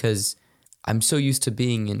disconnect because I'm so used to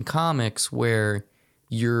being in comics where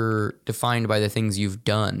you're defined by the things you've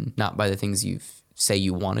done, not by the things you say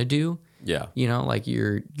you want to do. Yeah. You know, like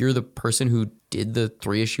you're the person who did the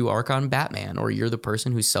 3-issue arc on Batman, or you're the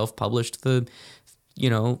person who self-published the,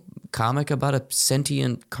 comic about a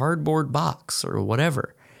sentient cardboard box or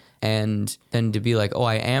whatever. And then to be like, oh,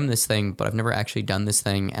 I am this thing, but I've never actually done this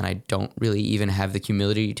thing. And I don't really even have the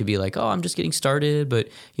humility to be like, oh, I'm just getting started. But,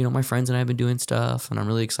 my friends and I have been doing stuff and I'm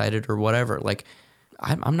really excited or whatever. Like,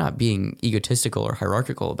 I'm not being egotistical or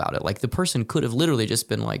hierarchical about it. Like, the person could have literally just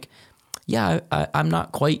been like, yeah, I'm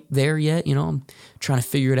not quite there yet. I'm trying to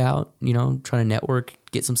figure it out, trying to network,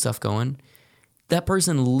 get some stuff going. That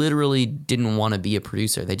person literally didn't want to be a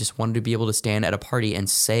producer. They just wanted to be able to stand at a party and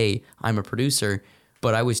say, I'm a producer.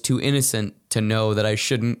 But I was too innocent to know that I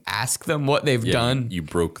shouldn't ask them what they've done. You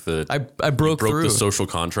broke the. I broke through the social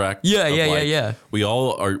contract. Yeah. We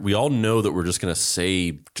all know that we're just gonna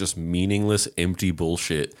say just meaningless, empty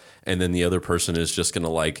bullshit, and then the other person is just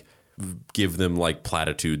gonna give them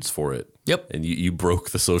platitudes for it. Yep. And you broke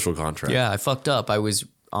the social contract. Yeah, I fucked up. I was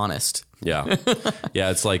honest. Yeah. Yeah.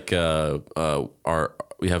 It's like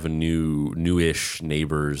we have a newish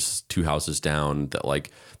neighbors 2 houses down that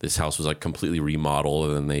this house was completely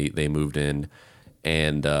remodeled, and then they moved in,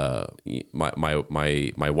 and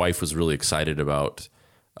my wife was really excited about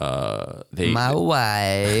my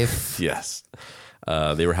wife. Yes.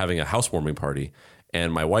 They were having a housewarming party,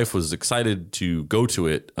 and my wife was excited to go to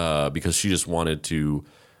it because she just wanted to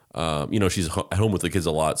she's at home with the kids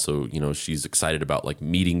a lot, so she's excited about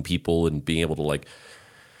meeting people and being able to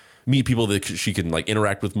meet people that she can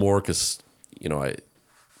interact with more, because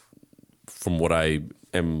from what I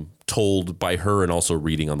am told by her and also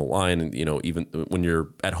reading on the line, and even when you're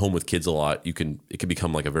at home with kids a lot, it can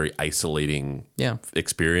become a very isolating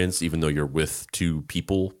experience, even though you're with 2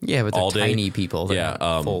 people but they're all day. Tiny people, they're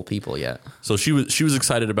not full people yet. So she was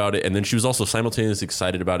excited about it, and then she was also simultaneously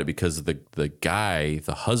excited about it because the guy,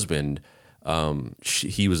 the husband,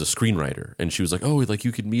 he was a screenwriter, and she was like, oh,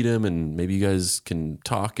 you could meet him and maybe you guys can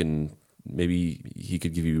talk, and maybe he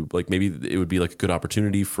could give you maybe it would be a good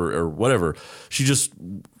opportunity for, or whatever. She just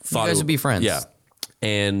thought you guys would be friends. Yeah.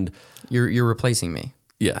 And you're replacing me.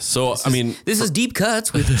 Yeah. So this is Deep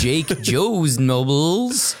Cuts with Jake Joe's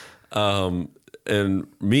Nobles. And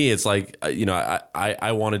me, it's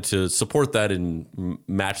I wanted to support that and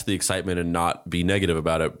match the excitement and not be negative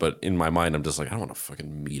about it. But in my mind, I'm just I don't want to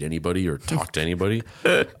fucking meet anybody or talk to anybody.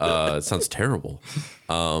 It sounds terrible.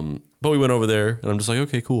 But we went over there, and I'm just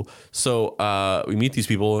okay, cool. So we meet these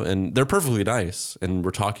people, and they're perfectly nice, and we're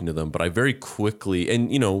talking to them. But I very quickly,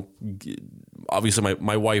 and obviously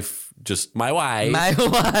my wife just could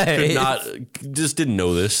not, just didn't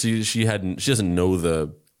know this. She doesn't know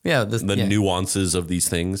the nuances of these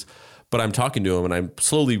things. But I'm talking to him, and I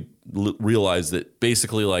slowly realize that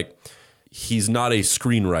basically he's not a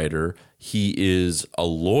screenwriter. He is a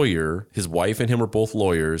lawyer. His wife and him are both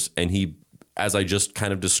lawyers, and he, as I just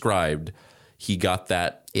kind of described, he got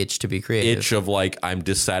that itch to be creative. Itch of I'm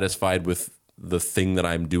dissatisfied with the thing that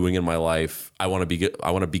I'm doing in my life. I want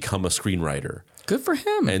to become a screenwriter. Good for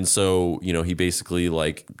him. And so, he basically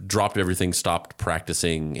dropped everything, stopped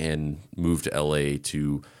practicing, and moved to LA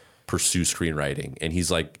to pursue screenwriting. And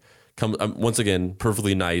he's once again,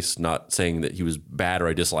 perfectly nice, not saying that he was bad or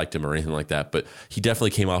I disliked him or anything like that, but he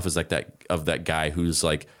definitely came off as that guy who's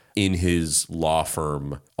in his law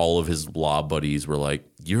firm, all of his law buddies were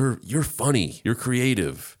you're funny, you're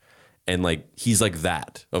creative. And he's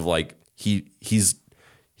that of he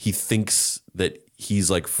thinks that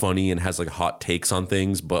he's funny and has hot takes on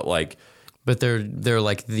things, but they're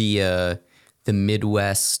the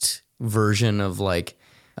Midwest version of the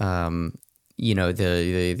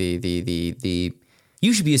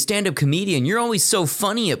you should be a stand-up comedian, you're always so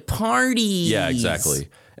funny at parties. Yeah, exactly.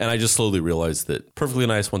 And I just slowly realized that perfectly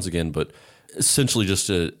nice once again, but essentially just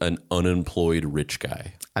an unemployed rich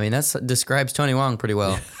guy. I mean, that describes Tony Wong pretty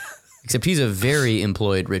well. Except he's a very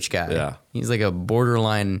employed rich guy. Yeah. He's a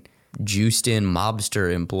borderline juiced-in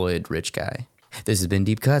mobster employed rich guy. This has been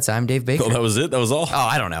Deep Cuts. I'm Dave Baker. Oh, that was it? That was all? Oh,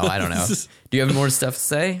 I don't know. Do you have more stuff to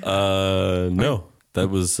say? No. That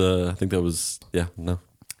was, I think that was, no.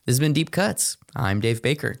 This has been Deep Cuts. I'm Dave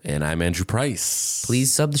Baker. And I'm Andrew Price.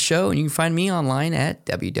 Please sub the show, and you can find me online at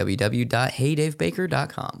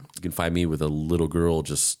www.heydavebaker.com. You can find me with a little girl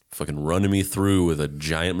just fucking running me through with a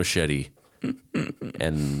giant machete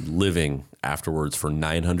and living afterwards for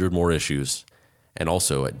 900 more issues. And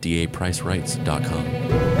also at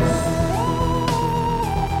dapricewrites.com.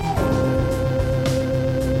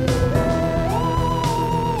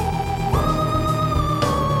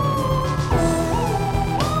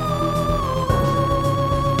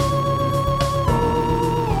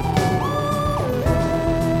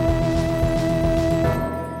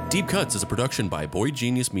 Deep Cuts is a production by Boy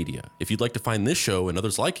Genius Media. If you'd like to find this show and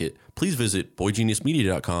others like it, please visit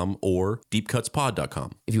boygeniusmedia.com or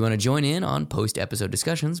deepcutspod.com. If you want to join in on post-episode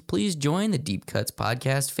discussions, please join the Deep Cuts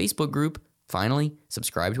Podcast Facebook group. Finally,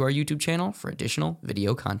 subscribe to our YouTube channel for additional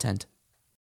video content.